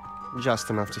 Just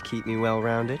enough to keep me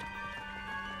well-rounded.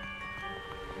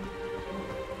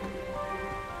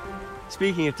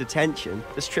 Speaking of detention,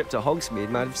 this trip to Hogsmeade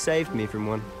might have saved me from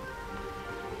one.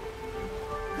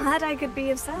 Glad I could be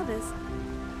of service.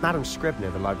 Madam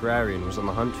Scribner, the librarian, was on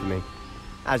the hunt for me,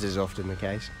 as is often the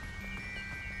case.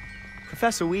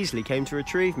 Professor Weasley came to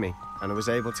retrieve me, and I was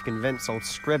able to convince old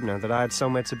Scribner that I had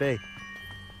somewhere to be.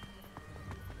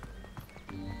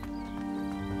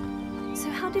 So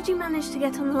how did you manage to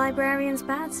get on the librarian's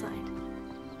bad side?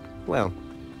 Well,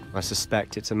 I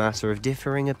suspect it's a matter of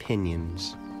differing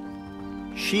opinions.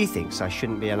 She thinks I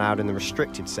shouldn't be allowed in the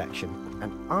restricted section,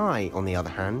 and I, on the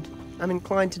other hand, am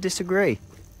inclined to disagree.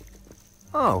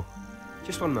 Oh,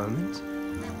 just one moment.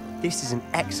 This is an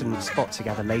excellent spot to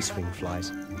gather lacewing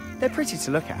flies. They're pretty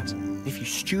to look at. If you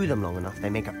stew them long enough, they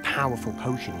make a powerful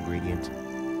potion ingredient.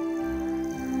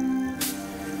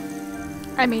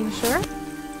 I mean, sure.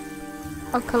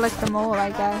 I'll collect them all, I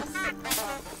guess.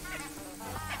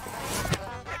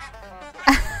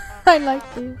 I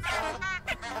like these.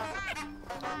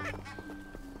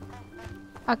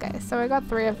 Okay, so I got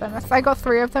 3 of them. I got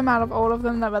 3 of them out of all of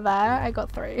them that were there. I got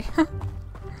 3.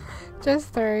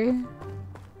 Just 3.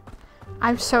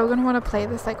 I'm so gonna want to play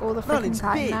this like all the freaking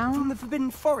time now. From the Forbidden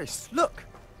Forest. Look.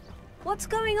 What's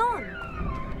going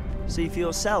on? See for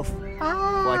yourself.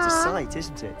 Ah. Quite a sight,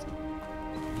 isn't it?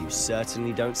 You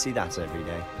certainly don't see that every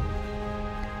day.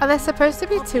 Are there supposed to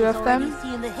be 2 of them?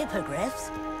 Seeing the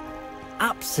hippogriffs?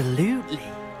 Absolutely.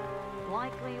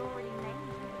 Likely already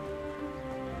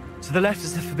named. To the left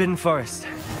is the Forbidden Forest.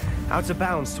 Out of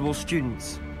bounds to all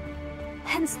students.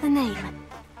 Hence the name.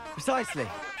 Precisely.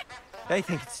 They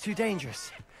think it's too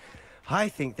dangerous. I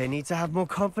think they need to have more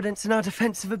confidence in our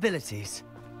defensive abilities.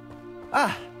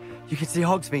 Ah, you can see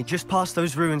Hogsmeade just past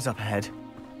those ruins up ahead.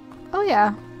 Oh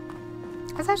yeah.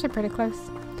 That's actually pretty close.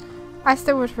 I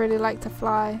still would really like to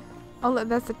fly. Oh look,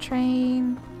 there's the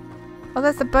train. Oh,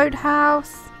 there's the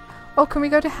boathouse. Oh, can we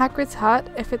go to Hagrid's hut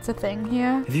if it's a thing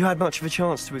here? Have you had much of a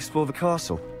chance to explore the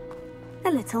castle?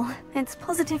 A little. It's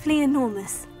positively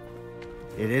enormous.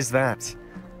 It is that.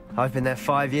 I've been there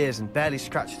 5 years and barely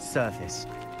scratched the surface.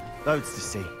 Loads to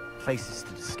see, places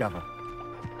to discover.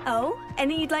 Oh,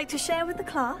 any you'd like to share with the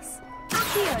class?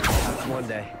 Accio! One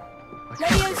day. I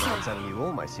can't start telling you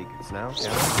all my secrets now,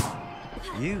 can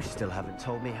I? You still haven't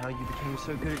told me how you became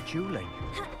so good at dueling.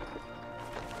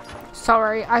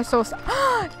 Sorry, I saw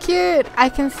cute! I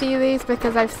can see these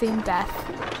because I've seen death.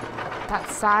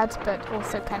 That's sad, but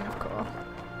also kind of cool.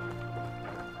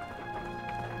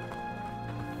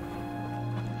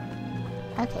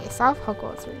 Okay, South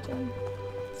Hogwarts region.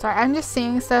 Sorry, I'm just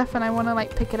seeing stuff and I want to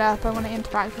like pick it up. I want to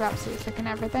interact with absolutely freaking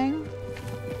everything.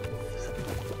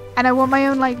 And I want my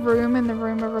own like room in the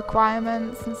room of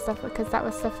requirements and stuff because that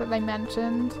was stuff that they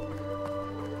mentioned.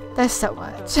 There's so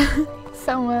much.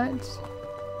 So much.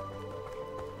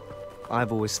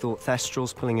 I've always thought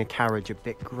Thestrals pulling a carriage a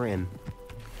bit grim.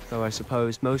 Though I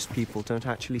suppose most people don't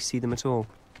actually see them at all.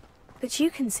 But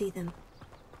you can see them.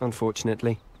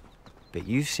 Unfortunately. But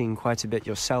you've seen quite a bit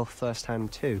yourself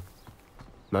firsthand too.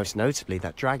 Most notably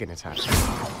that dragon attack.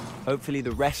 Hopefully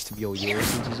the rest of your year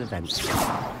isn't as eventful.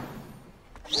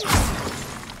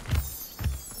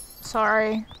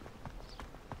 Sorry.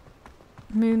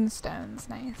 Moonstones,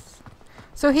 nice.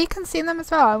 So he can see them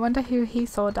as well. I wonder who he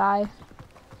saw die.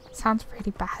 Sounds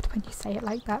pretty bad when you say it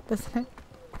like that, doesn't it?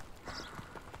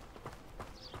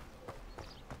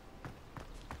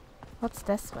 What's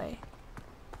this way?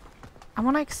 I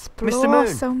want to explore Mr. Moon.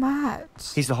 so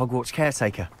much. He's the Hogwarts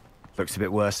caretaker. Looks a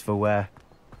bit worse for wear.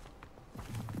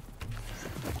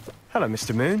 Hello,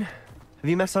 Mr. Moon. Have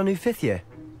you met our new 5th year?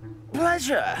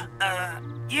 Pleasure.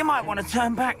 You might want to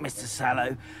turn back, Mr.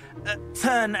 Sallow.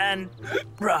 Turn and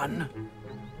run.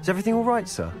 Is everything all right,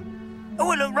 sir?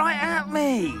 Oh, look right at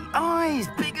me. Eyes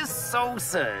big as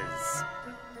saucers.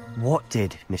 What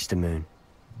did, Mr. Moon?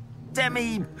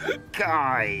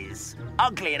 Guys.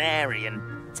 Ugly and hairy and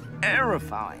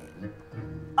terrifying.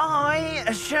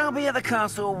 I shall be at the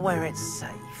castle where it's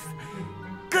safe.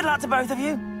 Good luck to both of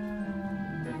you.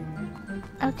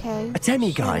 Okay.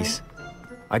 A guys.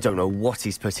 I don't know what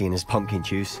he's putting in his pumpkin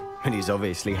juice, and he's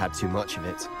obviously had too much of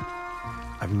it.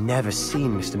 I've never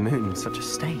seen Mr. Moon in such a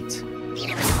state.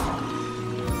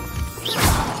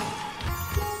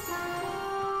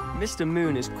 Mr.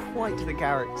 Moon is quite the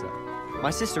character. My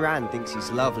sister Anne thinks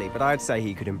he's lovely, but I'd say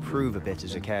he could improve a bit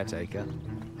as a caretaker.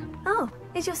 Oh,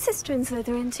 is your sister in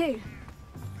Slytherin too?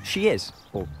 She is,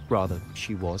 or rather,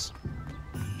 she was.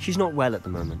 She's not well at the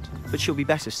moment, but she'll be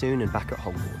better soon and back at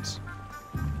Hogwarts.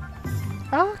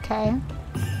 Okay.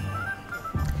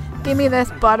 Give me this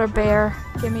butterbeer.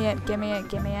 Give me it, give me it,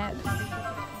 give me it.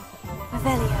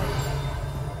 Revelio.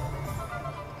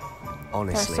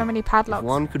 Honestly, there's so many padlocks. If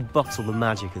one could bottle the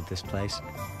magic of this place.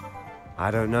 I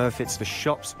don't know if it's the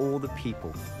shops or the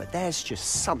people, but there's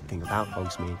just something about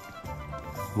Hogsmeade.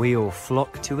 We all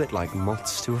flock to it like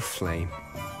moths to a flame.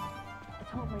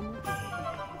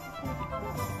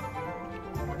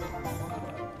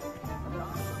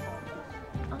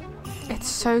 It's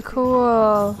so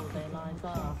cool.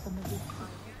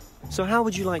 So how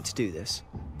would you like to do this?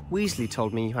 Weasley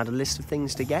told me you had a list of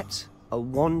things to get. A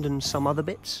wand and some other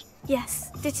bits? Yes,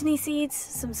 Dittany seeds,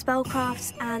 some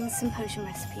spellcrafts, and some potion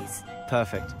recipes.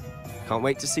 Perfect. Can't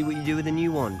wait to see what you do with the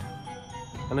new wand.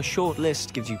 And a short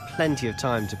list gives you plenty of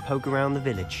time to poke around the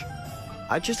village.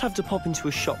 I just have to pop into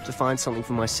a shop to find something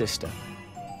for my sister.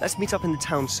 Let's meet up in the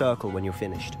town circle when you're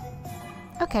finished.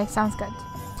 Okay, sounds good.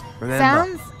 Remember,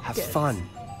 Sounds have good. fun.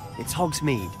 It's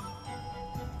Hogsmeade.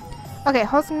 Okay,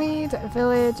 Hogsmeade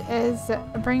Village is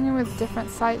bringing with different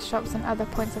sites, shops, and other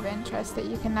points of interest that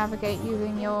you can navigate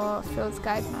using your Fields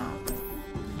Guide map.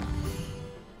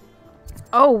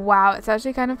 Oh wow, it's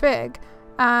actually kind of big.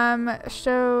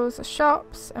 Shows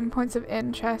shops and points of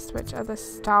interest, which are the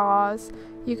stars.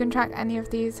 You can track any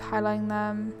of these, highlighting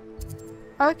them.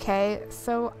 Okay,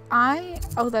 so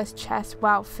oh, there's chests.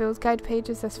 Wow, Fields Guide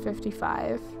pages, there's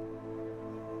 55.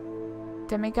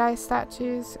 Demiguise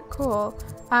statues, cool.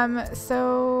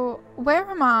 So where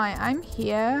am I? I'm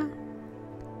here.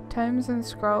 Tomes and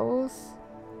scrolls.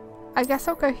 I guess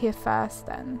I'll go here first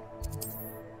then.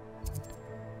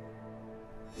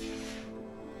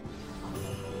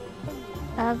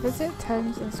 Visit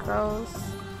Tomes and Scrolls.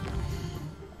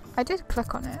 I did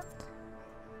click on it.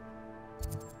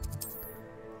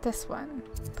 This one,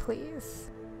 please.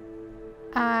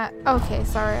 Okay,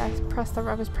 sorry, I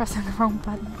was pressing the wrong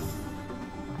button.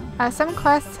 Some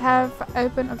quests have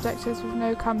open objectives with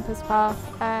no compass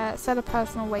path. Set a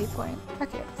personal waypoint.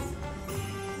 Okay.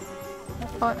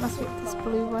 Oh, it must be this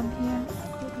blue one here.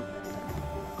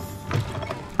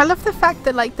 I love the fact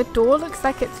that like the door looks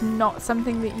like it's not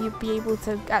something that you'd be able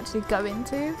to actually go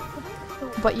into,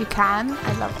 but you can.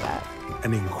 I love that.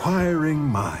 An inquiring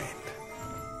mind.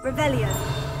 Revelio.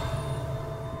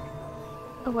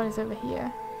 Oh, what is over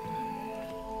here?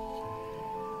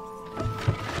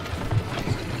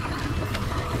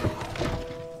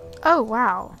 Oh,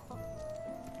 wow.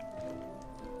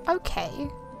 Okay.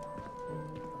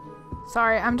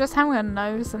 Sorry, I'm just having a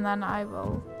nose and then I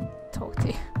will talk to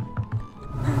you.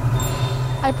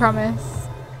 I promise.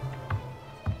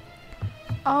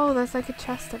 Oh, there's like a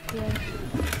chest up here.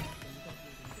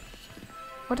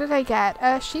 What did I get?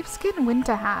 A sheepskin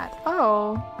winter hat.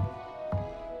 Oh.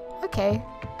 Okay,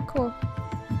 cool.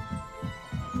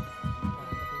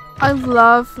 I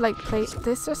love like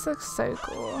this just looks so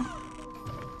cool.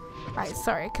 Right,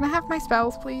 sorry, can I have my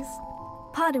spells please?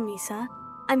 Pardon me, sir.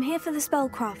 I'm here for the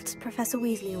spellcrafts Professor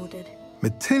Weasley ordered.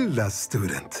 Matilda's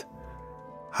student.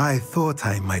 I thought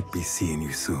I might be seeing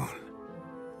you soon.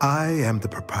 I am the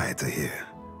proprietor here,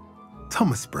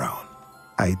 Thomas Brown.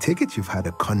 I take it you've had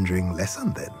a conjuring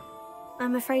lesson then?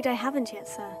 I'm afraid I haven't yet,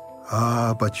 sir.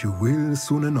 Ah, but you will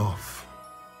soon enough.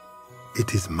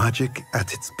 It is magic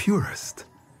at its purest,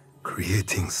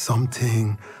 creating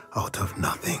something out of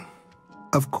nothing.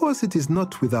 Of course, it is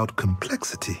not without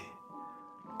complexity,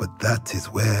 but that is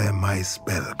where my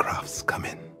spellcrafts come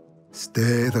in.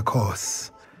 Stay the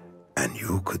course, and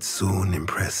you could soon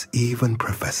impress even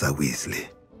Professor Weasley.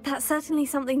 That's certainly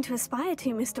something to aspire to,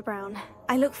 Mr. Brown.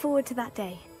 I look forward to that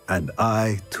day. And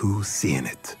I, too, seeing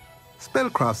it.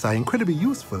 Spellcrafts are incredibly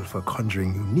useful for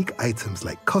conjuring unique items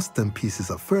like custom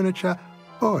pieces of furniture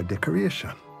or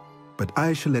decoration. But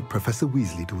I shall let Professor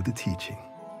Weasley do the teaching.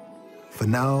 For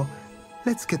now,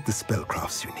 let's get the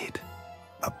spellcrafts you need.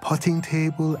 A potting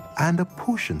table and a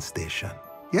potion station,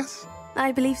 yes?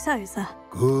 I believe so, sir.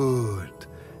 Good.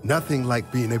 Nothing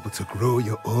like being able to grow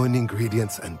your own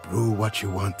ingredients and brew what you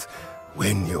want,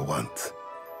 when you want.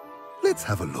 Let's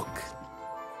have a look.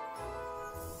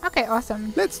 Okay,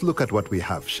 awesome. Let's look at what we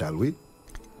have, shall we?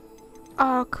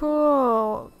 Oh,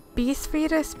 cool. Beast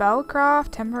Feeder,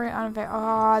 Spellcraft, Temporary Unveil.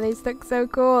 Oh, these look so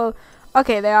cool.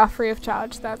 Okay, they are free of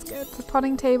charge. That's good. It's a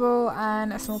potting table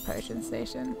and a small potion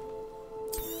station.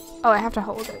 Oh, I have to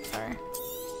hold it. Sorry.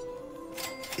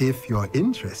 If you're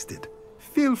interested,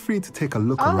 feel free to take a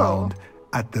look around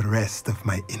at the rest of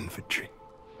my inventory.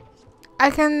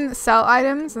 I can sell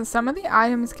items, and some of the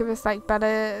items give us like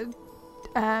better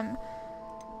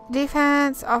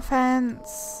defense,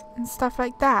 offense, and stuff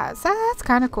like that. So that's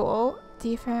kind of cool.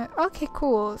 Defense. Okay,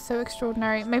 cool. So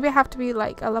extraordinary. Maybe I have to be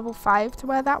like a level 5 to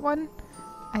wear that one.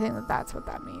 I think that's what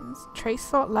that means. Trace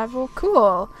slot level.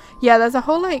 Cool. Yeah, there's a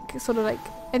whole like sort of like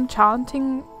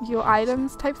enchanting your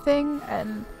items type thing,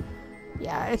 and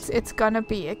yeah, it's gonna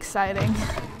be exciting.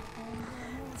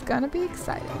 It's gonna be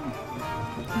exciting.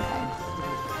 Okay.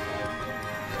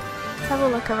 Let's have a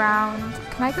look around.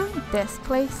 Can I go in this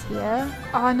place here?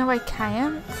 Oh no, I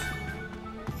can't.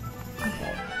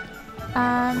 Okay.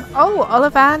 Oh,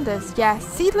 Ollivander's, yes.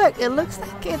 See, look, it looks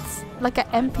like it's like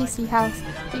an NPC house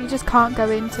that you just can't go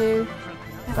into.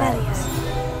 But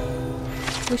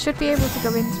we should be able to go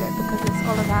into it because it's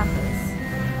Ollivander's.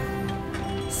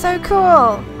 So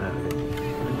cool!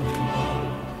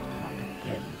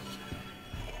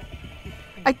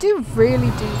 I do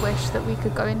really wish that we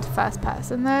could go into first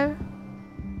person though.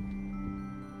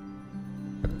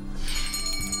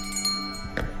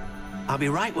 I'll be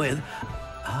right with...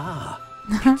 Ah,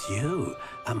 it's you.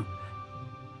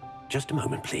 Just a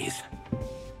moment, please.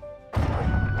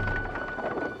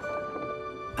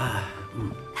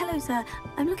 Hello, sir.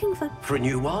 I'm looking for... For a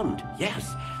new wand,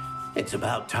 yes. It's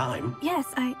about time.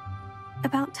 Yes,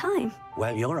 about time.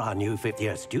 Well, you're our new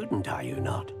 5th-year student, are you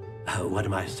not? Oh, what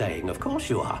am I saying? Of course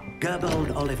you are.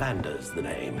 Gerbold Ollivander's the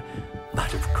name.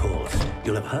 But of course,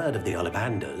 you'll have heard of the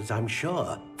Ollivanders, I'm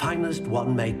sure. Finest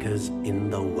wand makers in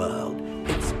the world.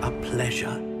 It's a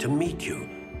pleasure to meet you,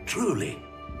 truly.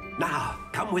 Now,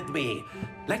 come with me.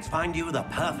 Let's find you the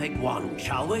perfect wand,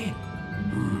 shall we?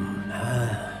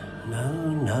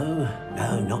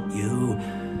 No, not you.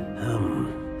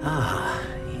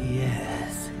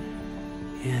 Yes.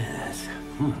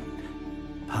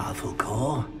 Powerful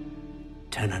core.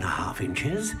 10.5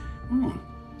 inches.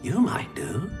 You might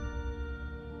do.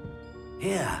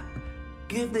 Here,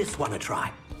 give this one a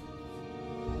try.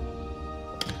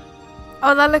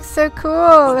 Oh, that looks so cool.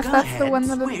 Well, if that's ahead, the one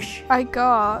that I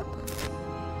got.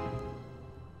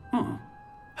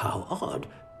 How odd.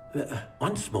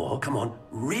 Once more, come on,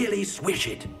 really swish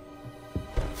it.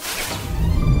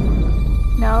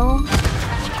 No.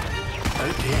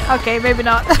 Oh dear. Okay, maybe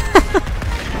not.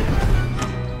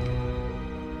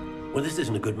 Well, this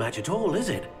isn't a good match at all, is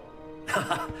it?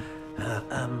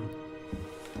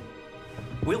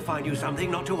 We'll find you something,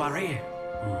 not to worry.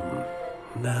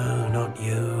 No, not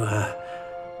you.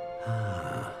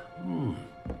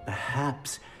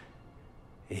 Perhaps.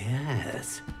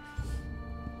 Yes.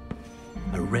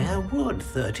 A rare wood,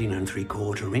 13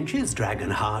 3/4 inches, dragon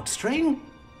heartstring.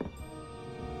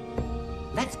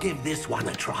 Let's give this one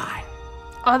a try.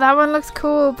 Oh, that one looks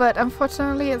cool, but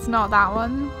unfortunately it's not that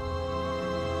one.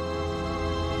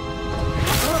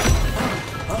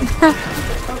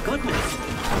 Oh, goodness.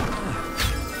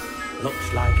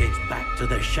 Looks like it's back to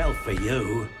the shelf for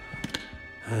you.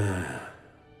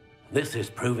 This is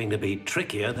proving to be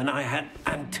trickier than I had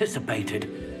anticipated.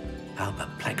 How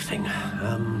perplexing.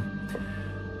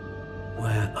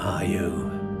 Where are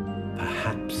you?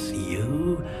 Perhaps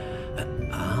you?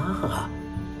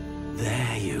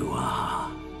 There you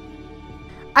are.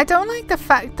 I don't like the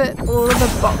fact that all of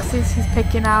the boxes he's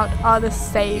picking out are the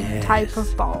same type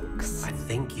of box. I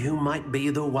think you might be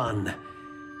the one.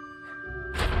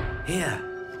 Here,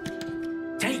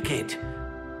 take it.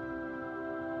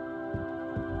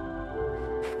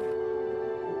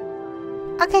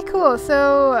 Okay, cool.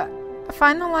 So,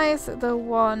 finalize the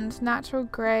wand, natural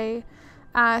grey.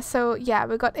 So yeah,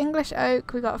 we got English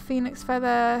oak, we got phoenix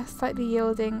feather, slightly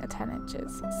yielding, 10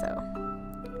 inches. So,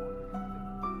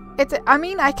 it's. I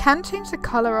mean, I can change the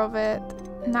color of it.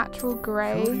 Natural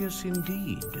grey. Curious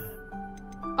indeed.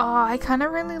 Oh, I kind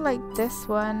of really like this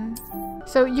one.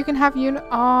 So you can have dragon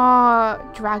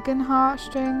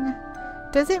heartstring.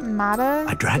 Does it matter?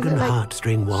 A dragon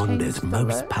heartstring wand is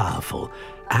most powerful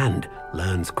and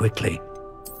learns quickly.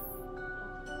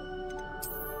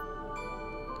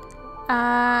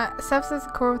 Serves as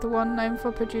the core of the wand, known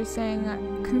for producing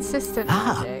consistent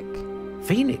magic.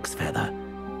 Phoenix feather.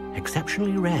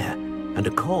 Exceptionally rare, and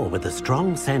a core with a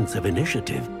strong sense of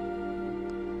initiative.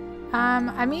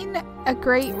 I mean, a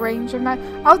great range of magic.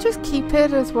 I'll just keep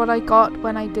it as what I got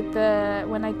when I did the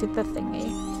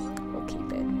thingy. We'll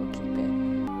keep it. We'll keep it.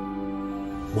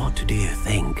 What do you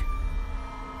think?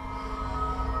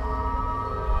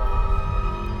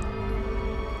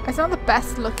 It's not the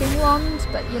best looking wand,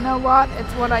 but you know what?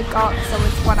 It's what I got, so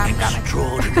it's what I'm gonna.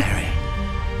 Extraordinary.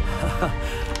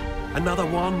 Another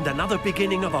wand, another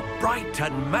beginning of a bright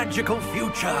and magical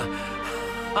future.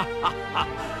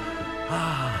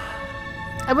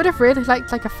 I would have really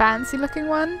liked like a fancy looking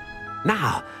one.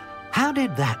 Now, how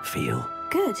did that feel?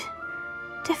 Good.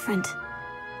 Different.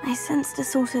 I sensed a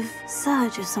sort of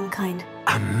surge of some kind.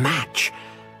 A match.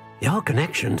 Your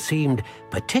connection seemed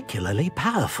particularly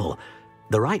powerful.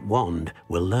 The right wand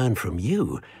will learn from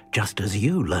you, just as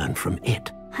you learn from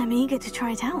it. I'm eager to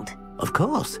try it out. Of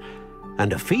course.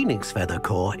 And a phoenix feather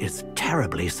core is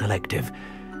terribly selective.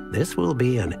 This will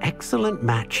be an excellent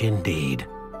match indeed.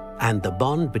 And the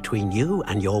bond between you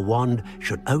and your wand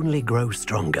should only grow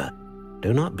stronger.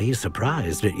 Do not be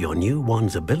surprised at your new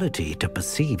wand's ability to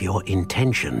perceive your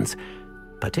intentions,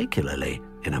 particularly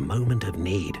in a moment of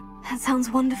need. That sounds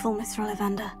wonderful, Mr.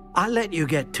 Ollivander. I'll let you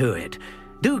get to it.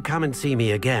 Do come and see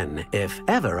me again if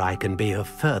ever I can be of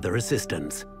further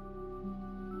assistance.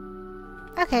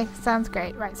 Okay, sounds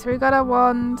great. Right, so we got our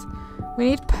wand. We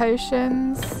need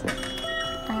potions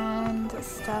and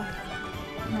stuff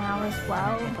now as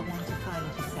well.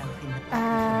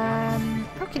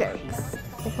 Okie dokes.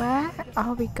 Where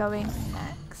are we going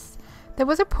next? There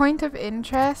was a point of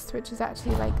interest, which is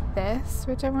actually like this,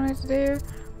 which I wanted to do.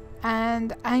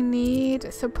 And I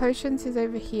need, so potions is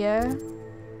over here.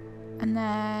 And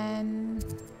then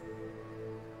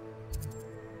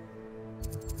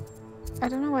I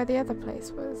don't know where the other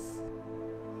place was.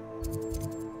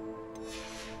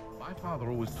 My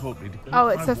father always taught me to oh,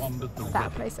 it's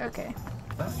that place, okay.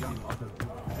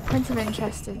 Points of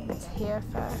interest is here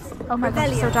first. Oh my god,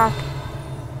 it's so dark.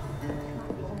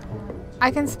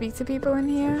 I can speak to people in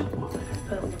here.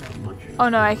 Oh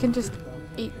no, I can just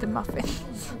eat the muffins.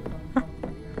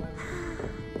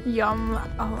 Yum.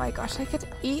 Oh my gosh, I could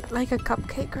eat like a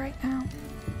cupcake right now.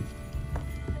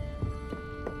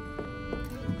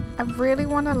 I really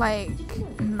want to like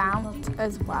mount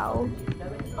as well.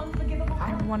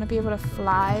 I want to be able to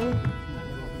fly.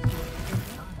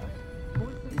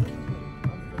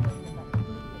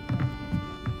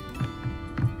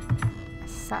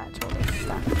 Search all this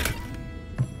stuff.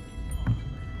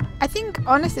 I think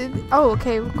honestly, oh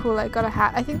okay, cool, I got a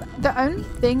hat. I think the only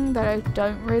thing that I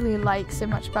don't really like so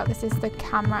much about this is the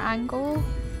camera angle.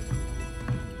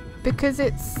 Because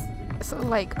it's sort of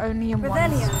like only in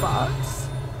one spot.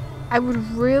 I would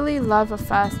really love a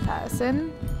first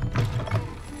person.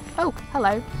 Oh,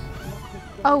 hello.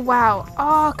 Oh wow.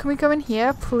 Oh, can we go in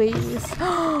here, please?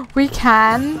 We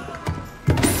can.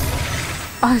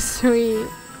 Oh, sweet.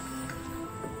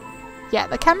 Yeah,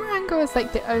 the camera angle is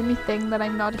like the only thing that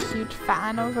I'm not a huge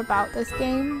fan of about this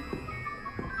game.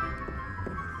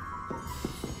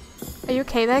 Are you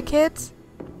okay there, kids?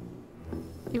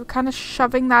 You were kind of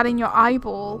shoving that in your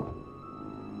eyeball.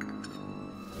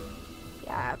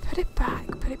 Yeah, put it back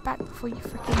before you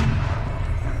freaking...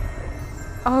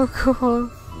 Oh, cool.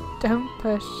 Don't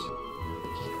push.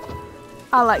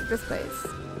 I like this place.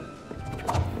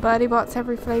 Birdie bots,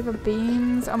 every flavor,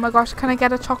 beans. Oh my gosh, can I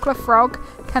get a chocolate frog?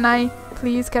 Can I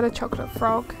please get a chocolate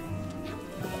frog?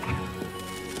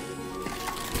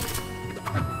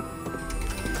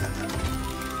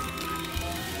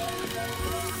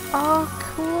 Oh,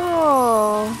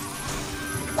 cool.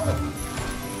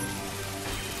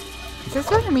 This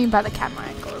is what I mean by the camera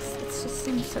angles. It just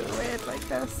seems so weird like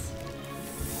this.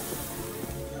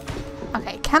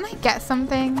 Okay, can I get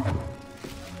something?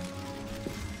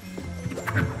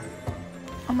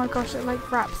 Oh my gosh, it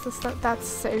like wraps the stuff. That's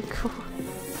so cool.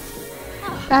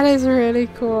 That is really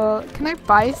cool. Can I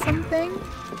buy something?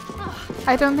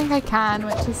 I don't think I can,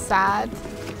 which is sad.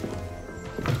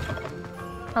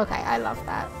 Okay, I love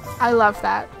that. I love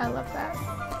that. I love that.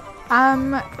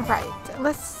 Right.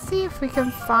 Let's see if we can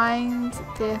find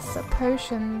this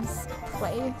potions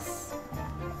place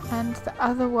and the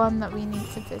other one that we need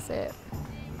to visit.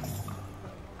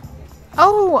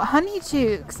 Oh,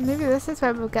 Honeydukes. Maybe this is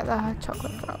where we'll get the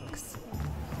chocolate frogs.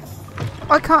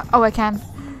 Oh, I can't. Oh, I can.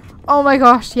 Oh my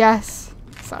gosh, yes.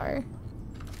 Sorry.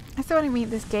 I thought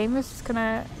this game is just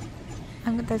gonna...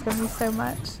 there's gonna be so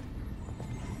much.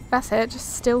 That's it,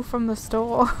 just steal from the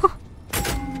store.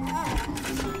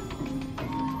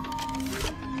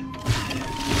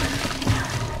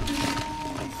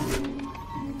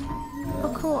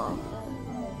 Oh, cool.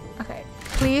 Okay,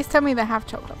 please tell me they have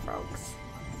chocolate frogs.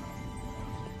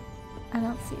 I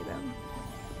don't see them.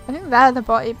 I think they're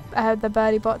the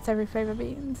birdie bots every flavour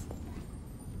beans.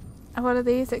 And what are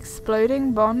these?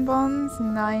 Exploding bonbons?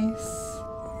 Nice.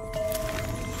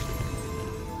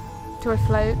 Do I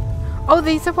float? Oh,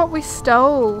 these are what we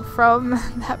stole from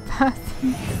that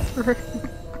person's room.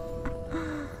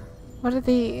 What are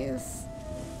these?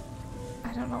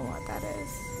 I don't know what that is.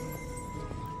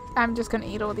 I'm just gonna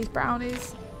eat all these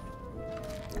brownies.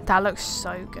 That looks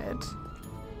so good.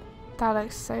 That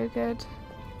looks so good.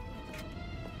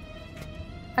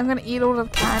 I'm gonna eat all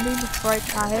of the candy before I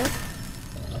try it.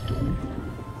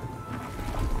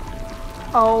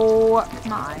 Oh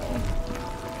my.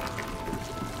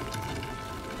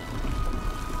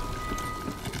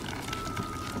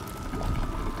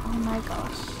 Oh my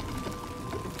gosh.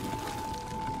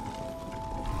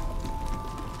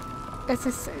 This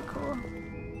is so cool.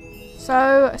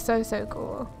 So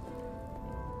cool.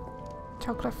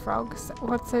 Chocolate frogs.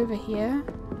 What's over here?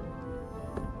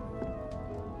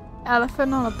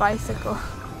 Elephant on a bicycle.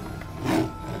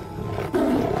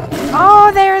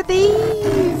 Oh, there are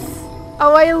these!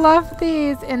 Oh, I love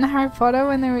these in Harry Potter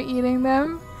when they were eating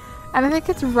them. And I think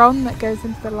it's Ron that goes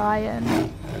into the lion.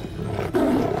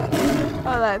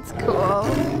 Oh, that's cool.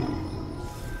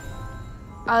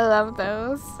 I love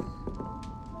those.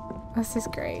 This is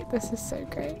great. This is so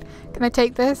great. Can I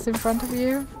take this in front of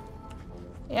you?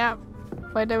 Yeah,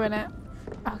 we're doing it.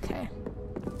 Okay.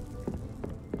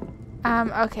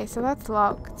 Okay, so that's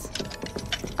locked.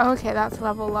 Okay, that's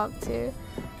level locked too.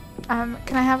 Can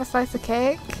I have a slice of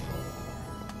cake?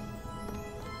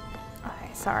 Okay,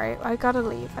 sorry. I gotta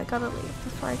leave. I gotta leave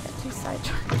before I get too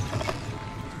sidetracked.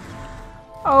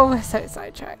 Oh, we're so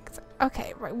sidetracked.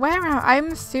 Okay, right. Where am I?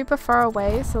 I'm super far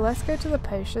away, so let's go to the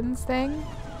potions thing.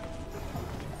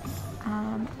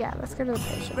 Yeah, let's go to the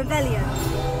potions. Rebellion.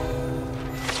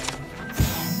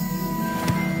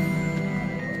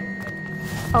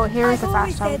 Oh, here is a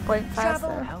fast travel point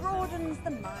faster.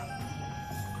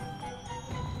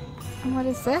 And what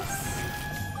is this?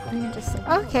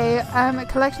 Okay, a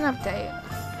collection update.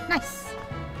 Nice.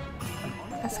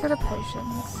 Let's go to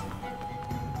potions.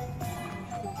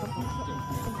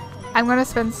 I'm gonna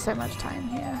spend so much time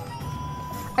here.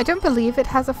 I don't believe it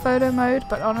has a photo mode,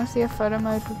 but honestly a photo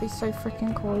mode would be so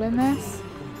freaking cool in this.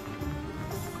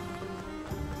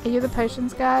 Are you the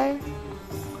potions guy?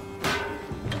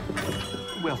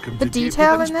 Welcome the to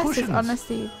detail in this Potions. is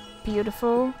honestly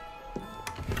beautiful.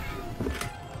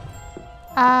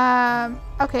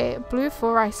 Okay, blue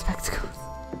 4-eye spectacles.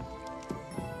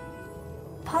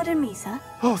 Pardon me, sir.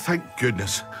 Oh, thank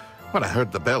goodness. When I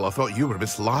heard the bell, I thought you were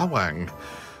Miss Lawang.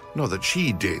 Not that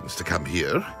she deigns to come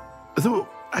here. Though,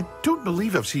 I don't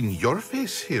believe I've seen your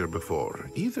face here before,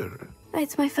 either.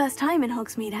 It's my first time in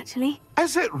Hogsmeade, actually.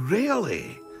 Is it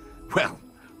really? Well,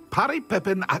 Parry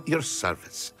Pippin at your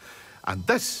service. And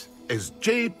this is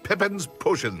J. Pippin's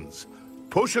Potions.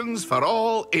 Potions for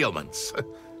all ailments.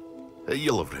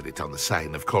 You'll have read it on the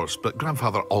sign, of course, but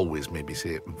Grandfather always made me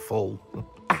say it in full.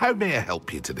 How may I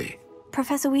help you today?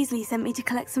 Professor Weasley sent me to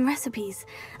collect some recipes.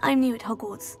 I'm new at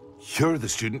Hogwarts. You're the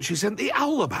student she sent the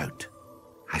owl about.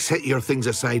 I set your things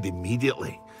aside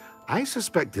immediately. I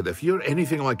suspected if you're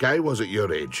anything like I was at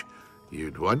your age,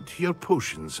 you'd want your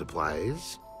potion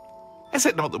supplies. Is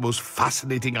it not the most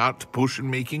fascinating art, potion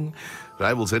making?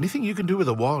 Rivals anything you can do with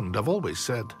a wand, I've always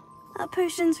said. Are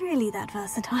potions really that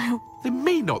versatile? They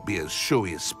may not be as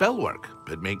showy as spellwork,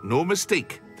 but make no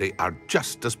mistake, they are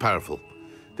just as powerful.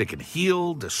 They can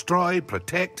heal, destroy,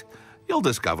 protect. You'll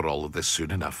discover all of this soon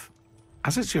enough.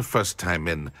 As it's your first time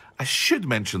in, I should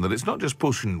mention that it's not just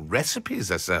potion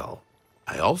recipes I sell.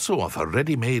 I also offer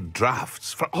ready-made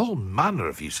drafts for all manner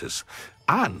of uses,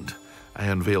 and I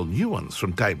unveil new ones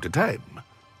from time to time.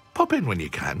 Pop in when you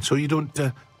can so you don't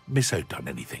miss out on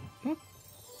anything.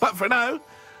 But for now,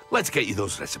 Let's get you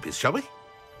those recipes, shall we?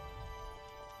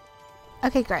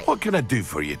 Okay, great. What can I do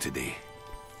for you today?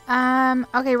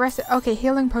 Okay,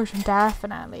 healing potion,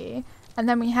 definitely. And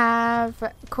then we have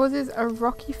causes a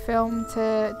rocky film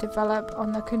to develop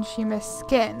on the consumer's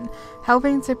skin,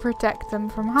 helping to protect them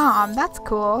from harm. That's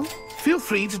cool. Feel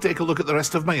free to take a look at the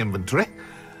rest of my inventory.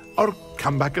 Or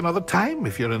come back another time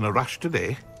if you're in a rush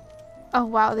today. Oh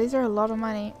wow, these are a lot of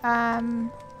money.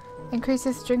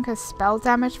 Increases drinker's spell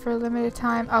damage for a limited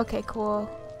time. Okay, cool.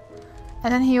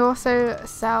 And then he also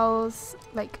sells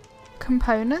like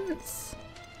components,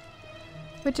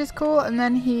 which is cool. And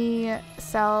then he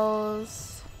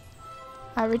sells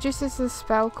reduces the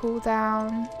spell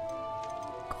cooldown.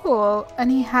 Cool.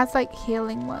 And he has like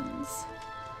healing ones.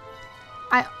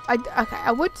 Okay,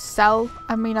 I would sell.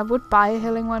 I mean, I would buy a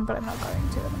healing one, but I'm not going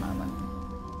to at the moment.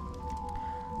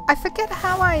 I forget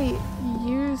how I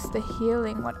use the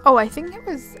healing one. Oh, I think it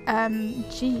was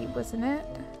G, wasn't it?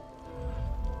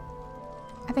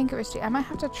 I think it was G. I might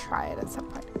have to try it at some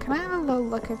point. Can I have a little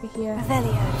look over here?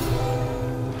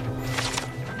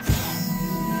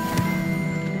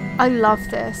 I love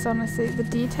this, honestly. The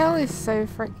detail is so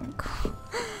freaking cool.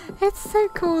 It's so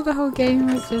cool. The whole game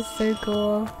is just so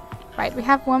cool. Right, we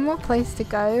have one more place to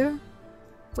go,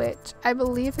 which I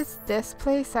believe is this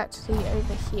place actually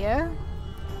over here.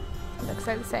 It looks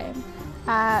like the same.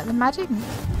 The magic.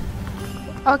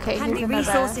 Okay, here's Handy another.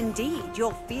 resource indeed,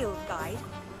 your field guide.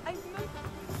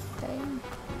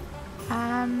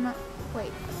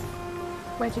 Wait.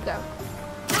 Where'd you go?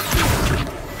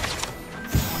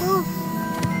 Ooh.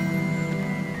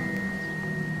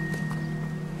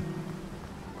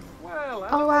 Well,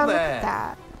 Oh wow, look at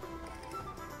that.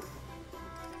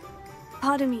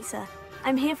 Pardon me, sir.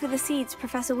 I'm here for the seeds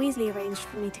Professor Weasley arranged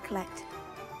for me to collect.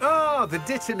 Oh, the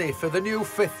dittany for the new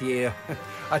 5th year.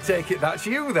 I take it that's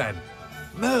you then.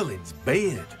 Merlin's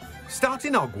beard.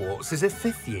 Starting Hogwarts as a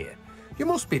 5th year. You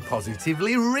must be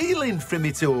positively reeling from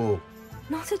it all.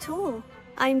 Not at all.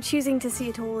 I'm choosing to see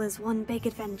it all as one big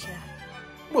adventure.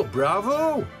 Well,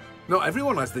 bravo. Not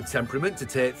everyone has the temperament to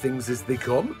take things as they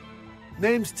come.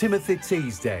 Name's Timothy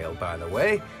Teasdale, by the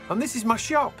way, and this is my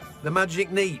shop, the Magic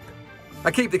Neep.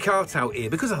 I keep the cart out here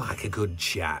because I like a good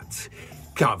chat.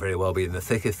 Can't very well be in the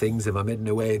thick of things if I'm hidden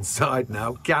away inside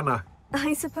now, can I?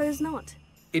 I suppose not.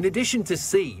 In addition to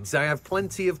seeds, I have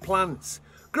plenty of plants.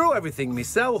 Grow everything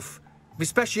myself. My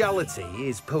speciality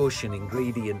is potion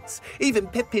ingredients. Even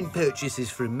Pippin purchases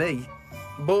from me.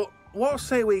 But what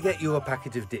say we get you a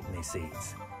packet of dittany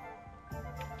seeds?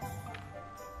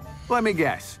 Let me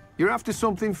guess. You're after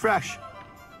something fresh.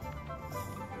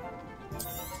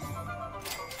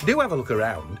 Do have a look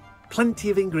around. Plenty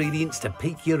of ingredients to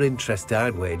pique your interest,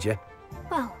 I'd wager.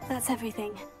 Well, that's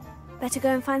everything. Better go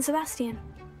and find Sebastian.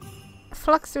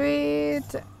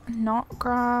 Fluxweed,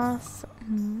 knotgrass,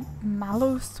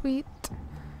 mallowsweet,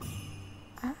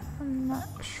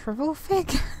 shrivel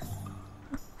fig.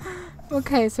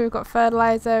 Okay, so we've got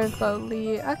fertilizer, we've got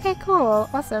leaf. Okay, cool,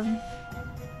 awesome.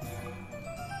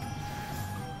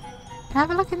 Can I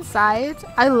have a look inside?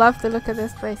 I love the look of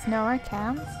this place. No, I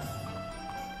can't.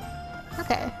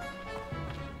 Okay.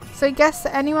 So I guess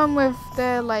anyone with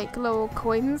the like little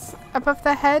coins above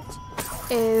their head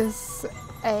is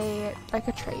like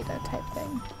a trader type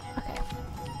thing. Okay.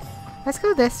 Let's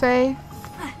go this way.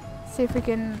 See if we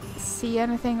can see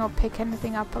anything or pick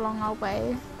anything up along our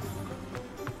way.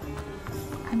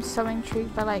 I'm so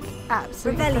intrigued by like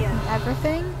absolutely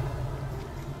everything.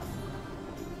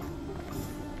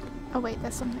 Oh wait,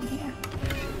 there's something here.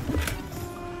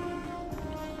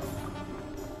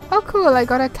 Oh cool, I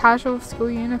got a casual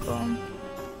school uniform.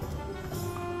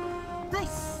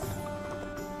 Nice.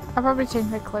 I'll probably change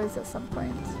my clothes at some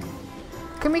point.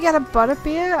 Can we get a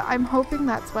butterbeer? I'm hoping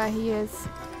that's where he is.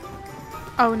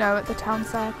 Oh no, at the town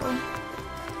circle.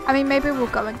 I mean, maybe we'll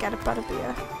go and get a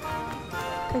butterbeer.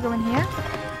 Can I go in here?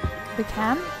 We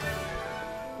can.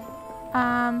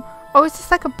 Oh, is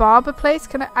this like a barber place?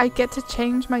 Can I get to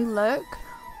change my look?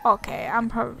 Okay, I'm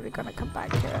probably gonna come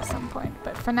back here at some point.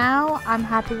 But for now, I'm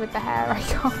happy with the hair I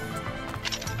got.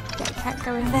 Yeah, I can't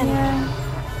go in here.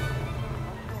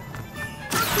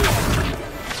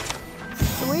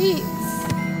 Sweet!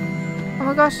 Oh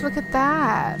my gosh, look at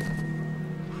that!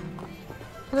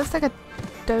 It looks like a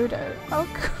dodo. Oh,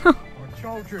 cool. I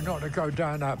told you not to go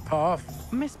down that path.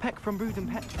 Miss Peck from Brood and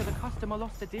Pet for the customer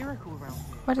lost a deericle around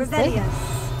here. What is this?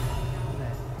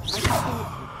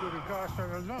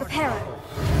 Prepare.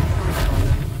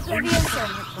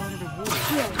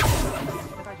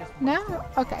 No?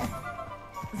 Okay.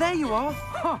 There you are!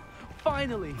 Huh,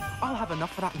 finally! I'll have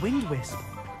enough for that wind wisp.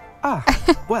 Ah,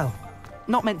 well,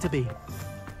 not meant to be.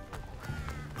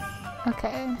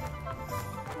 Okay.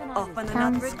 Off on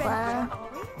Town another Square.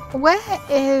 adventure. Where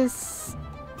is...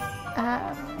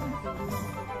 let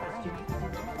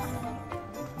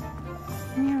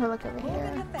me have a look over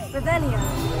here. Revelio.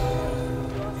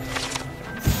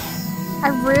 I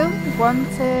really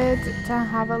wanted to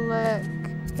have a look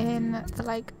in the,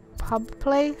 like, pub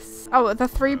place. Oh, the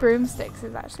Three Broomsticks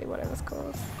is actually what it was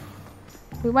called.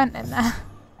 We went in there.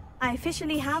 I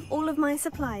officially have all of my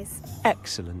supplies.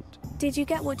 Excellent. Did you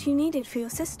get what you needed for your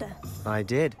sister? I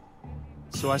did.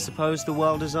 So I suppose the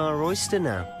world is our oyster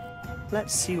now.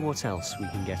 Let's see what else we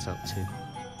can get up to.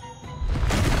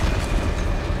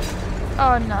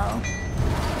 Oh no.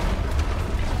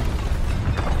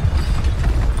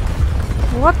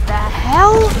 What the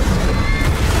hell?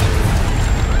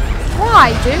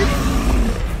 Why, dude?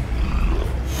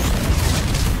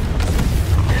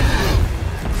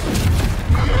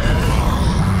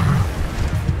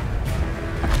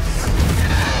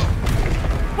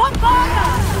 One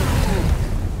fire!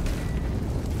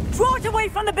 Draw it away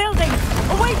from the building!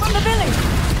 Away from the village!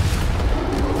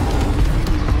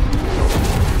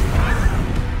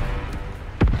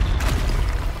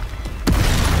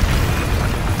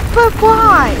 But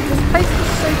why? This place is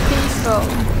so peaceful.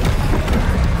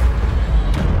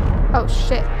 Oh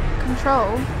shit.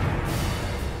 Control.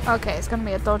 Okay, it's gonna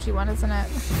be a dodgy one, isn't it?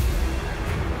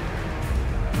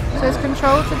 So it's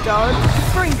control to dodge.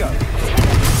 Fringo!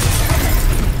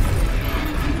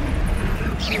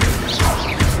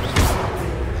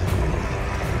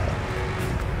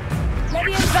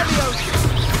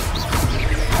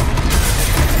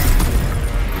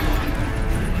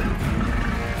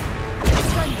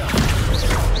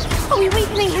 Are we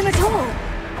weakening him at all?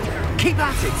 Keep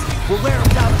at it. We'll wear him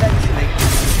down eventually.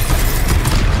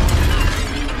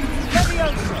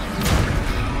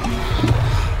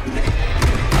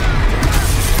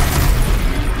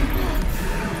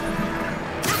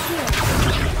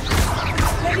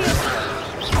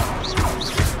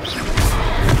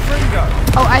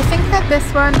 Oh, I think that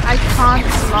this one I can't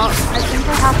block. I think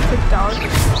I have to dodge.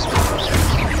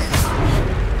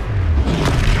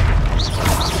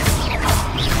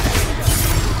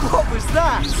 What was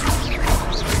that?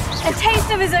 A taste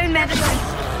of his own medicine.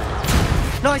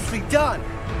 Nicely done.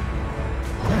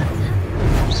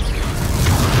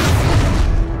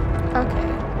 Okay.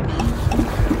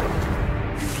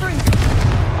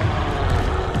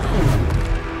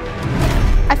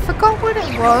 I forgot what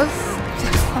it was.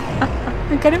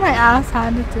 I'm getting my ass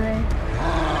handed to me.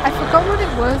 I forgot what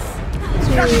it was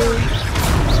to...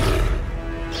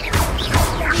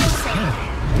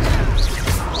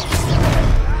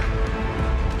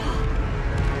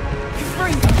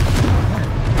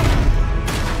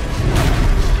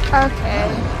 Okay.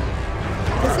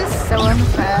 This is so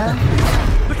unfair.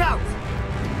 Look out!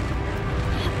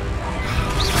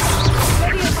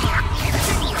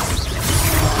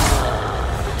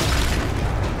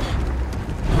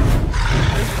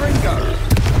 Fringo!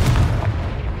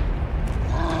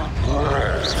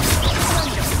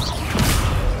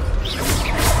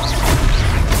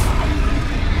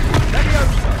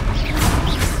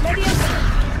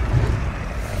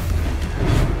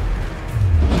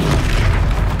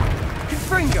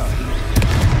 Fringo!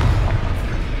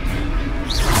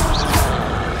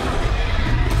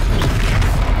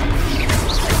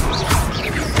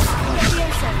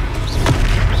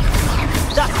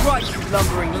 That's right, you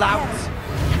lumbering louts!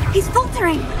 He's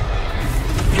faltering! No,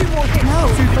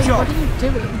 wait, what are you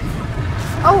doing?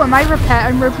 Oh, am I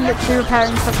I'm literally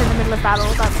repairing stuff in the middle of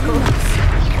battle. That's cool.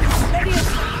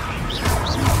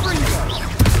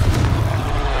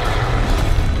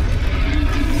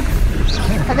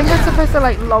 I think I'm supposed to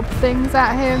like lob things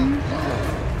at him.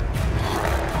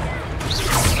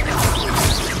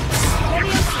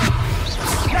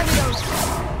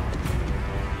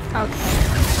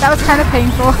 Okay, that was kind of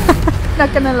painful.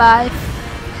 Not gonna lie.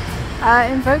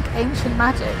 Invoke ancient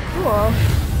magic. Cool.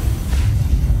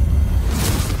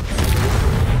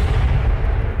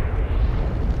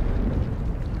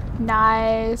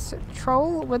 Nice.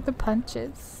 Troll with the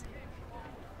punches.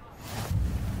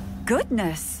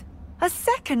 Goodness! A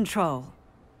second troll!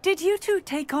 Did you two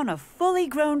take on a fully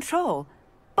grown troll?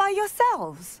 By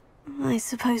yourselves? I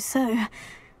suppose so.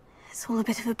 It's all a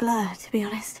bit of a blur, to be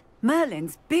honest.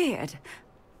 Merlin's beard.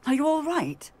 Are you all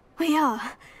right? We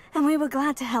are, and we were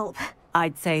glad to help.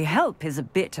 I'd say help is a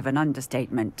bit of an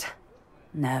understatement.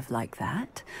 Nerve like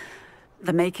that.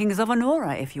 The makings of an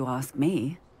aura, if you ask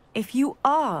me. If you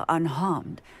are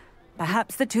unharmed,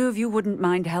 perhaps the two of you wouldn't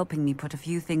mind helping me put a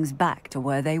few things back to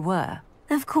where they were.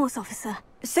 Of course, officer.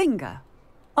 Singer.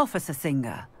 Officer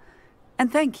Singer.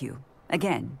 And thank you,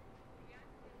 again.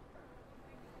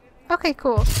 Okay,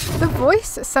 cool. The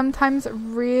voice sometimes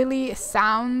really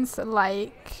sounds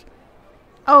like...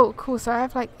 Oh, cool. So I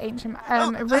have like ancient...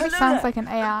 it really sounds like an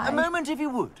AI. A moment if you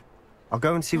would. I'll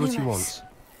go and see what he wants.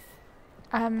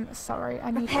 Sorry,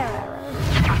 I need arrow.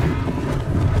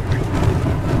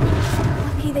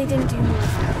 Lucky they didn't do more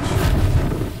research.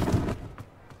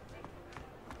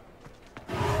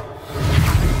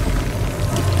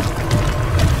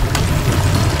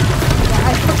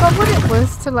 I forgot what it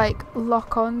was to like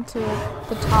lock on to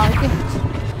the target.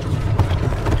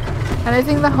 And I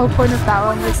think the whole point of that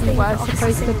one was you were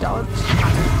supposed to dodge.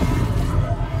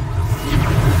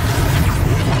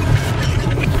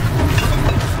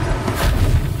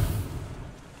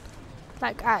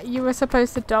 Like, you were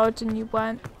supposed to dodge and you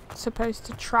weren't supposed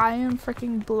to try and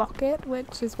freaking block it,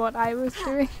 which is what I was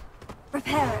doing.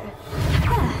 Reparo.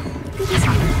 Good as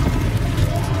new.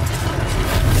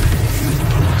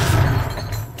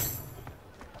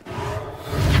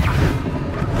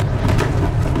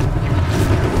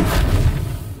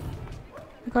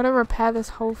 I gotta repair this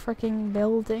whole freaking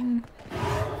building.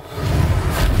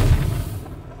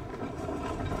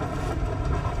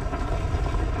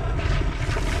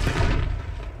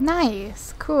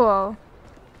 Nice, cool.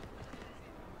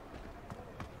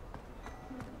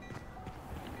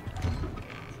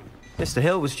 Mr.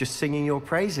 Hill was just singing your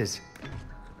praises.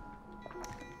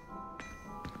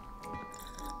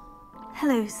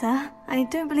 Hello, sir. I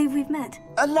don't believe we've met.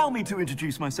 Allow me to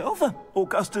introduce myself,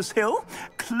 Augustus Hill,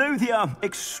 clothier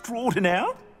extraordinaire.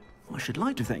 I should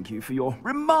like to thank you for your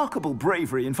remarkable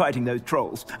bravery in fighting those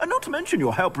trolls, and not to mention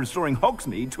your help restoring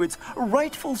Hogsmeade to its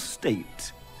rightful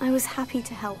state. I was happy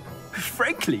to help.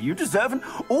 Frankly, you deserve an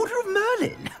Order of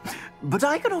Merlin. But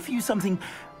I can offer you something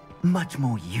much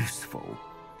more useful.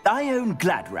 I own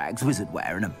Gladrag's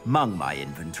wizardware, and among my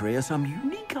inventory are some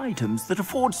unique items that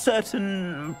afford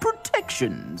certain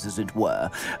protections, as it were.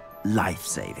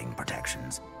 Life-saving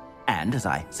protections. And as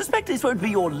I suspect this won't be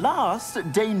your last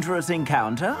dangerous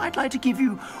encounter, I'd like to give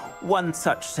you one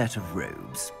such set of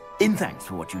robes, in thanks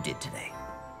for what you did today.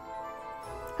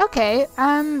 Okay,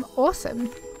 awesome.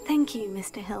 Thank you,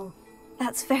 Mr. Hill.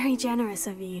 That's very generous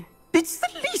of you. It's the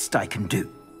least I can do.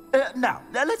 Now,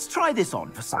 let's try this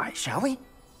on for size, shall we?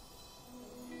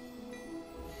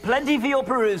 Plenty for your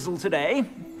perusal today.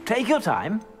 Take your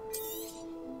time.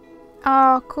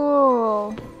 Oh,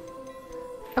 cool.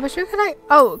 I wish we could like...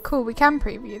 Oh, cool, we can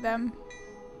preview them.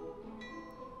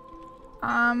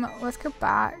 Let's go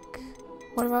back.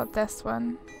 What about this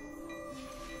one?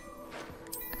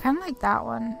 I kind of like that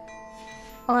one.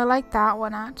 Oh, I like that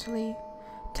one actually.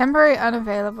 Temporary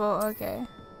unavailable. Okay.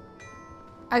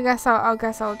 I guess I'll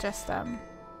just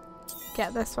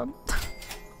get this one.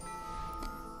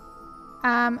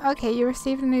 Okay, you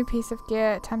received a new piece of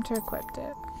gear. Time to equip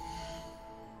it.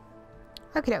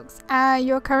 Okay, dokes.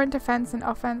 Your current defense and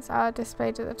offense are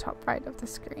displayed at the top right of the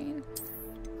screen.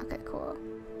 Okay, cool.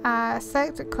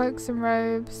 Select cloaks and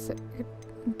robes.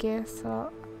 Gear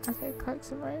slot. Okay,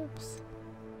 cloaks and robes.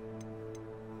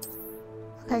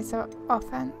 Okay, so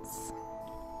offense.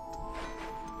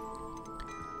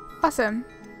 Awesome.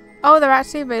 Oh, they're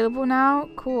actually available now.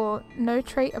 Cool. No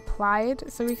trait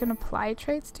applied, so we can apply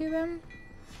traits to them.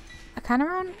 I kind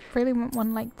of really want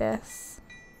one like this.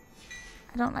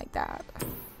 I don't like that.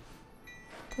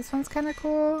 This one's kind of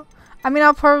cool. I mean,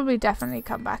 I'll probably definitely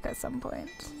come back at some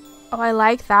point. Oh, I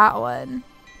like that one.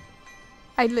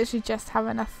 I literally just have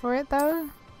enough for it though.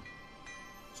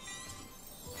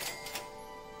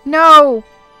 No!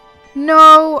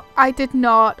 No, I did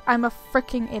not. I'm a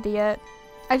freaking idiot.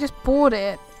 I just bought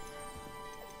it.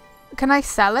 Can I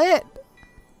sell it?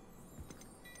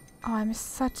 Oh, I'm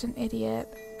such an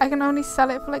idiot. I can only sell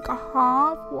it for like a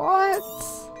half? What?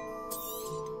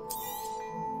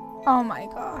 Oh my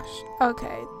gosh.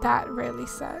 Okay, that really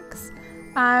sucks.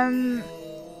 That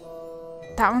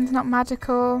one's not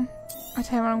magical. I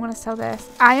tell you what, I'm going to sell this.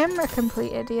 I am a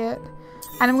complete idiot.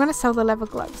 And I'm going to sell the leather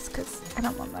gloves because I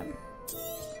don't want them.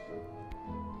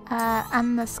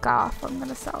 And the scarf, I'm going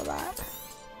to sell that.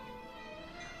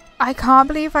 I can't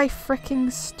believe I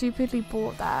freaking stupidly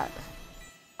bought that.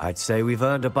 I'd say we've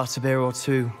earned a butterbeer or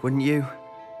two, wouldn't you?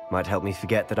 Might help me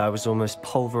forget that I was almost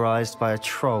pulverized by a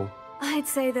troll. I'd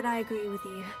say that I agree with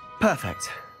you. Perfect.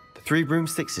 The 3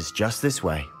 broomsticks is just this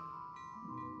way.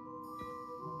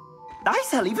 I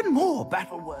sell even more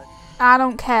battle words. I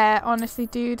don't care, honestly,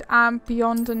 dude. I'm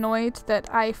beyond annoyed that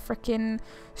I freaking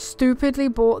stupidly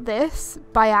bought this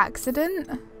by accident.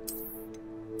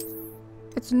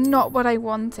 It's not what I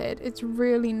wanted. It's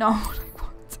really not what I wanted.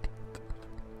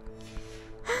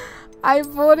 I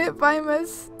bought it by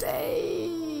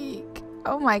mistake.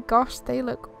 Oh my gosh, they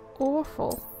look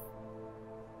awful.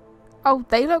 Oh,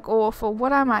 they look awful.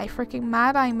 What am I, freaking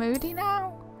Mad Eye Moody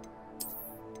now?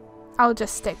 I'll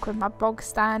just stick with my bog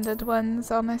standard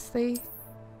ones, honestly.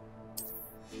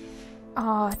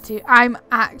 Oh, dude, I'm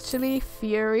actually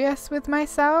furious with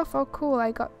myself. Oh, cool,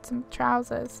 I got some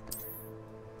trousers.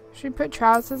 Should we put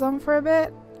trousers on for a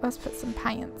bit? Let's put some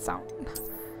pants on.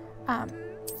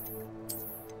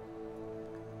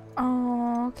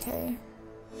 Oh, okay.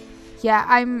 Yeah,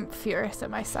 I'm furious at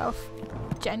myself,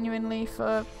 genuinely,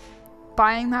 for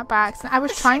buying that by accident. I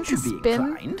was trying to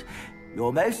spin.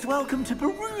 You're most welcome to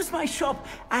peruse my shop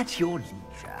at your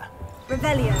leisure.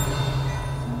 Revelio.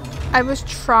 I was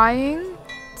trying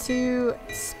to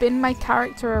spin my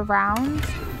character around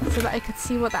so that I could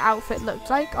see what the outfit looked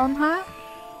like on her,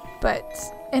 but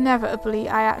inevitably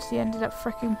I actually ended up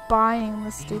freaking buying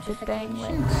the stupid thing,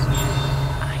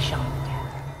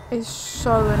 which is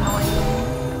so annoying.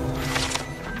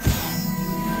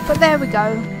 But there we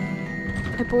go.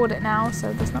 I bought it now,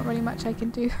 so there's not really much I can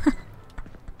do.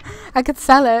 I could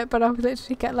sell it, but I would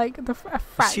literally get like a fraction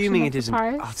Assuming of it isn't the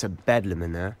price. utter bedlam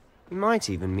in there, we might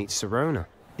even meet Sirona,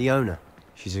 the owner.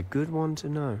 She's a good one to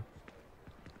know.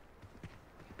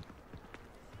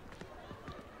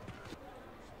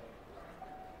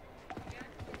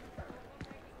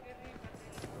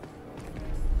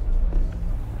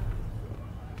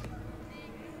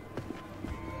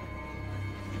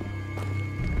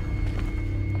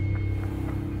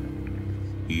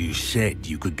 You said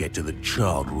you could get to the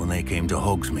child when they came to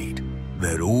Hogsmeade.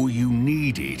 That all you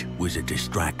needed was a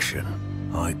distraction.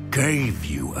 I gave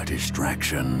you a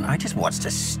distraction. I just watched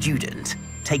a student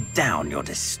take down your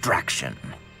distraction.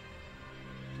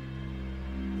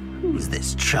 Who's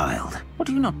this child? What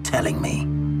are you not telling me?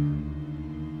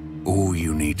 All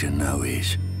you need to know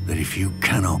is that if you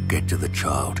cannot get to the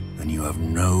child, then you have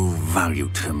no value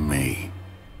to me.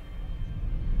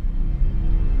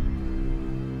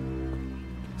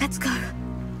 Let's go.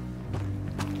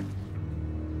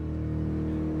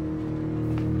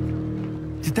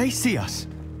 Did they see us?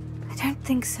 I don't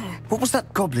think so. What was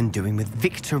that goblin doing with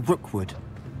Victor Rookwood?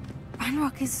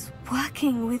 Ranrock is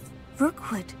working with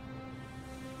Rookwood.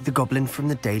 The goblin from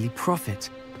the Daily Prophet.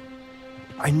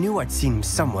 I knew I'd seen him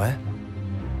somewhere.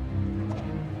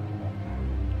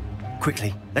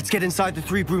 Quickly, let's get inside the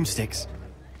 3 broomsticks.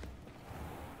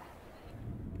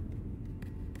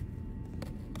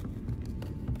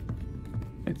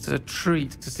 It's a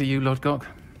treat to see you, Lodgok.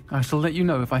 I shall let you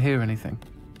know if I hear anything.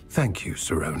 Thank you,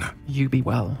 Sirona. You be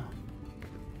well.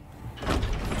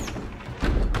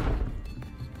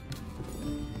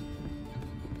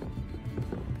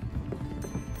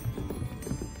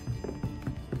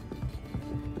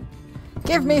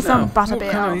 Give me some What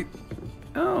butterbeer. can I...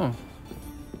 Oh,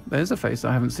 there's a face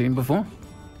I haven't seen before.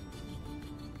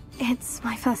 It's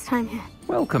my first time here.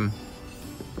 Welcome.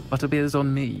 Butterbeer's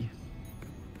on me.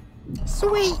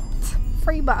 Sweet!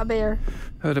 Free butterbeer.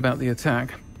 Heard about the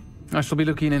attack. I shall be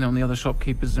looking in on the other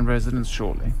shopkeepers and residents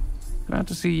shortly. Glad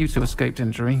to see you two escaped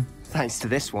injury. Thanks to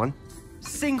this one.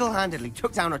 Single-handedly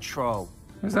took down a troll.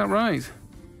 Is that right?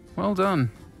 Well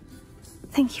done.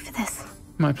 Thank you for this.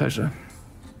 My pleasure.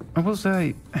 I will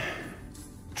say,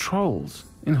 trolls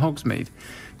in Hogsmeade.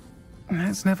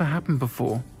 That's never happened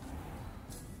before.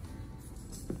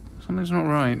 Something's not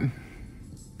right.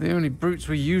 The only brutes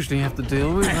we usually have to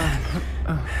deal with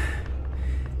are...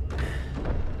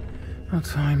 How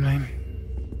timely.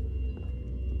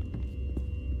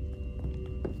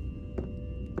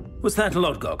 Was that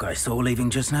Lodgok I saw leaving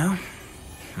just now?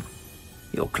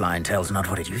 Your clientele's not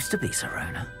what it used to be,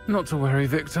 Sirona. Not to worry,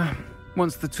 Victor.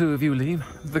 Once the two of you leave,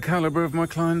 the caliber of my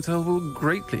clientele will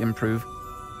greatly improve.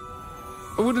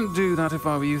 I wouldn't do that if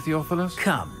I were you, Theophilus.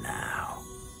 Come now.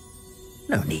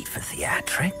 No need for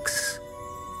theatrics.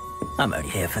 I'm only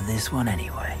here for this one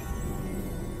anyway.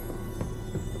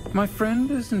 My friend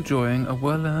is enjoying a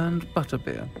well-earned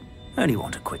butterbeer. Only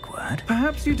want a quick word.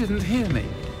 Perhaps you didn't hear me.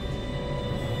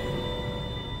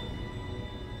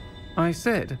 I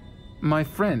said, my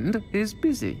friend is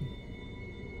busy.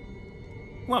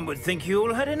 One would think you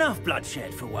all had enough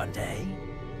bloodshed for one day.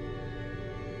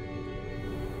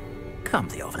 Come,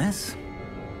 Theophilus.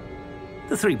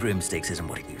 The 3 broomsticks isn't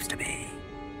what it used to be.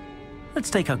 Let's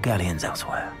take our galleons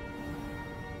elsewhere.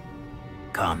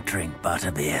 Can't drink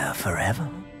butterbeer forever.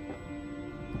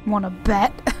 Wanna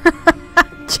bet?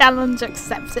 Challenge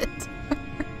accepted.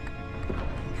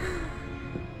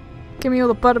 Give me all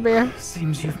the butterbeer.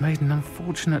 Seems you've made an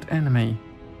unfortunate enemy.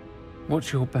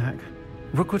 Watch your back.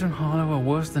 Rookwood and Harlow are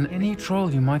worse than any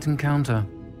troll you might encounter.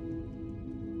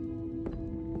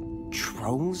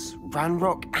 Trolls?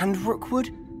 Ranrock and Rookwood?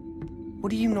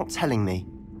 What are you not telling me?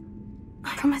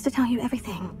 I promise to tell you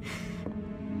everything.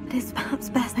 It is perhaps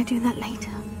best I do that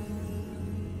later.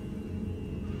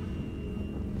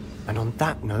 And on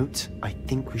that note, I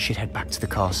think we should head back to the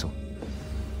castle.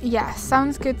 Yeah,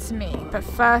 sounds good to me. But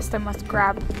first I must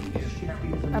grab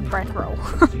a bread roll.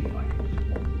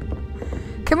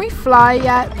 Can we fly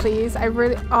yet, please?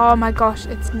 Oh my gosh,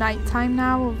 it's nighttime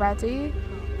now already.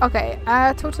 Okay,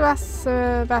 talk to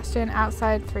Sebastian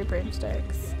outside 3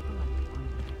 broomsticks.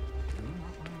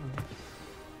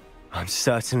 I'm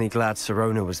certainly glad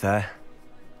Sirona was there.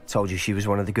 Told you she was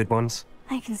one of the good ones.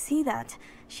 I can see that.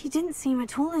 She didn't seem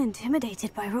at all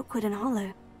intimidated by Rookwood and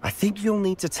Hollow. I think you'll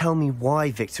need to tell me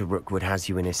why Victor Rookwood has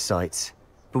you in his sights.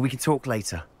 But we can talk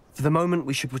later. For the moment,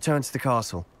 we should return to the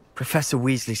castle. Professor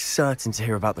Weasley's certain to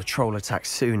hear about the troll attack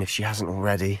soon if she hasn't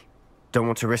already. Don't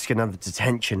want to risk another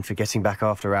detention for getting back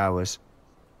after hours.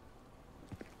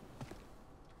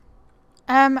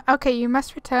 Okay, you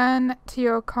must return to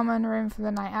your common room for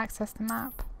the night. Access the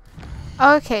map.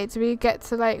 Okay, do we get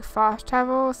to like fast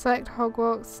travel? Select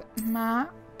Hogwarts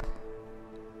map.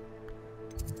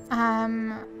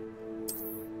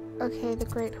 Okay, the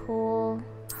Great Hall.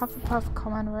 Hufflepuff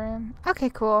common room. Okay,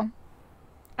 cool.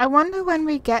 I wonder when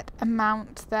we get a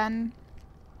mount then.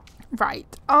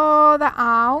 Right. Oh, the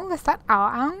owl. Is that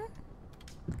our owl?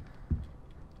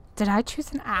 Did I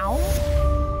choose an owl?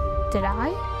 Did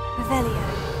I? Revelio.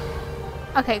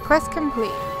 Okay, quest complete.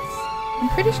 I'm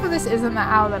pretty sure this isn't the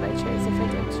owl that I chose if I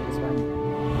did choose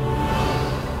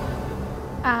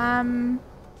one.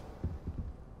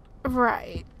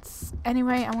 Right.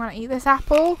 Anyway, I'm gonna eat this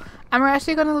apple. And we're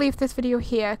actually gonna leave this video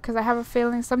here because I have a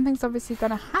feeling something's obviously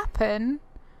gonna happen.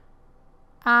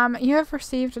 You have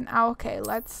received an owl. Okay,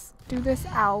 let's do this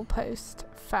owl post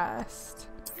first.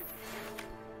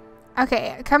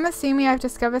 Okay, come and see me. I've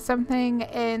discovered something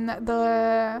in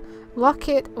the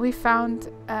locket we found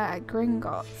at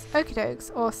Gringotts. Okie dokes,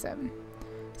 awesome.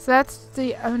 So that's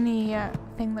the only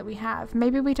thing that we have.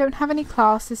 Maybe we don't have any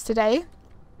classes today.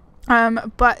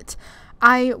 But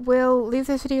I will leave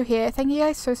this video here. Thank you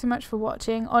guys so much for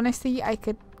watching. Honestly, I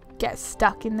could get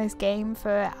stuck in this game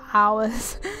for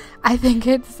hours. I think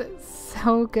it's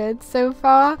so good so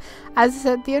far. As I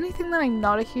said, the only thing that I'm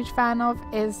not a huge fan of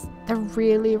is the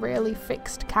really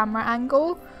fixed camera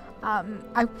angle.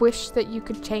 I wish that you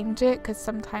could change it because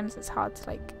sometimes it's hard to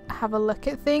like have a look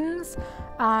at things.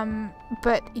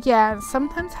 But yeah,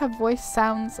 sometimes her voice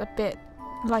sounds a bit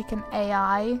like an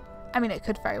AI. I mean, it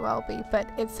could very well be, but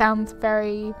it sounds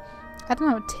very, I don't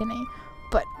know, tinny.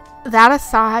 But that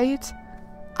aside,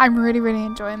 I'm really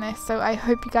enjoying this. So I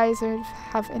hope you guys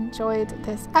have enjoyed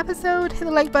this episode. Hit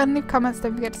the like button, leave comments,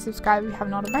 don't forget to subscribe if you have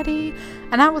not already.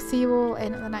 And I will see you all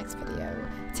in the next video.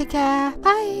 Take care,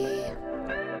 bye!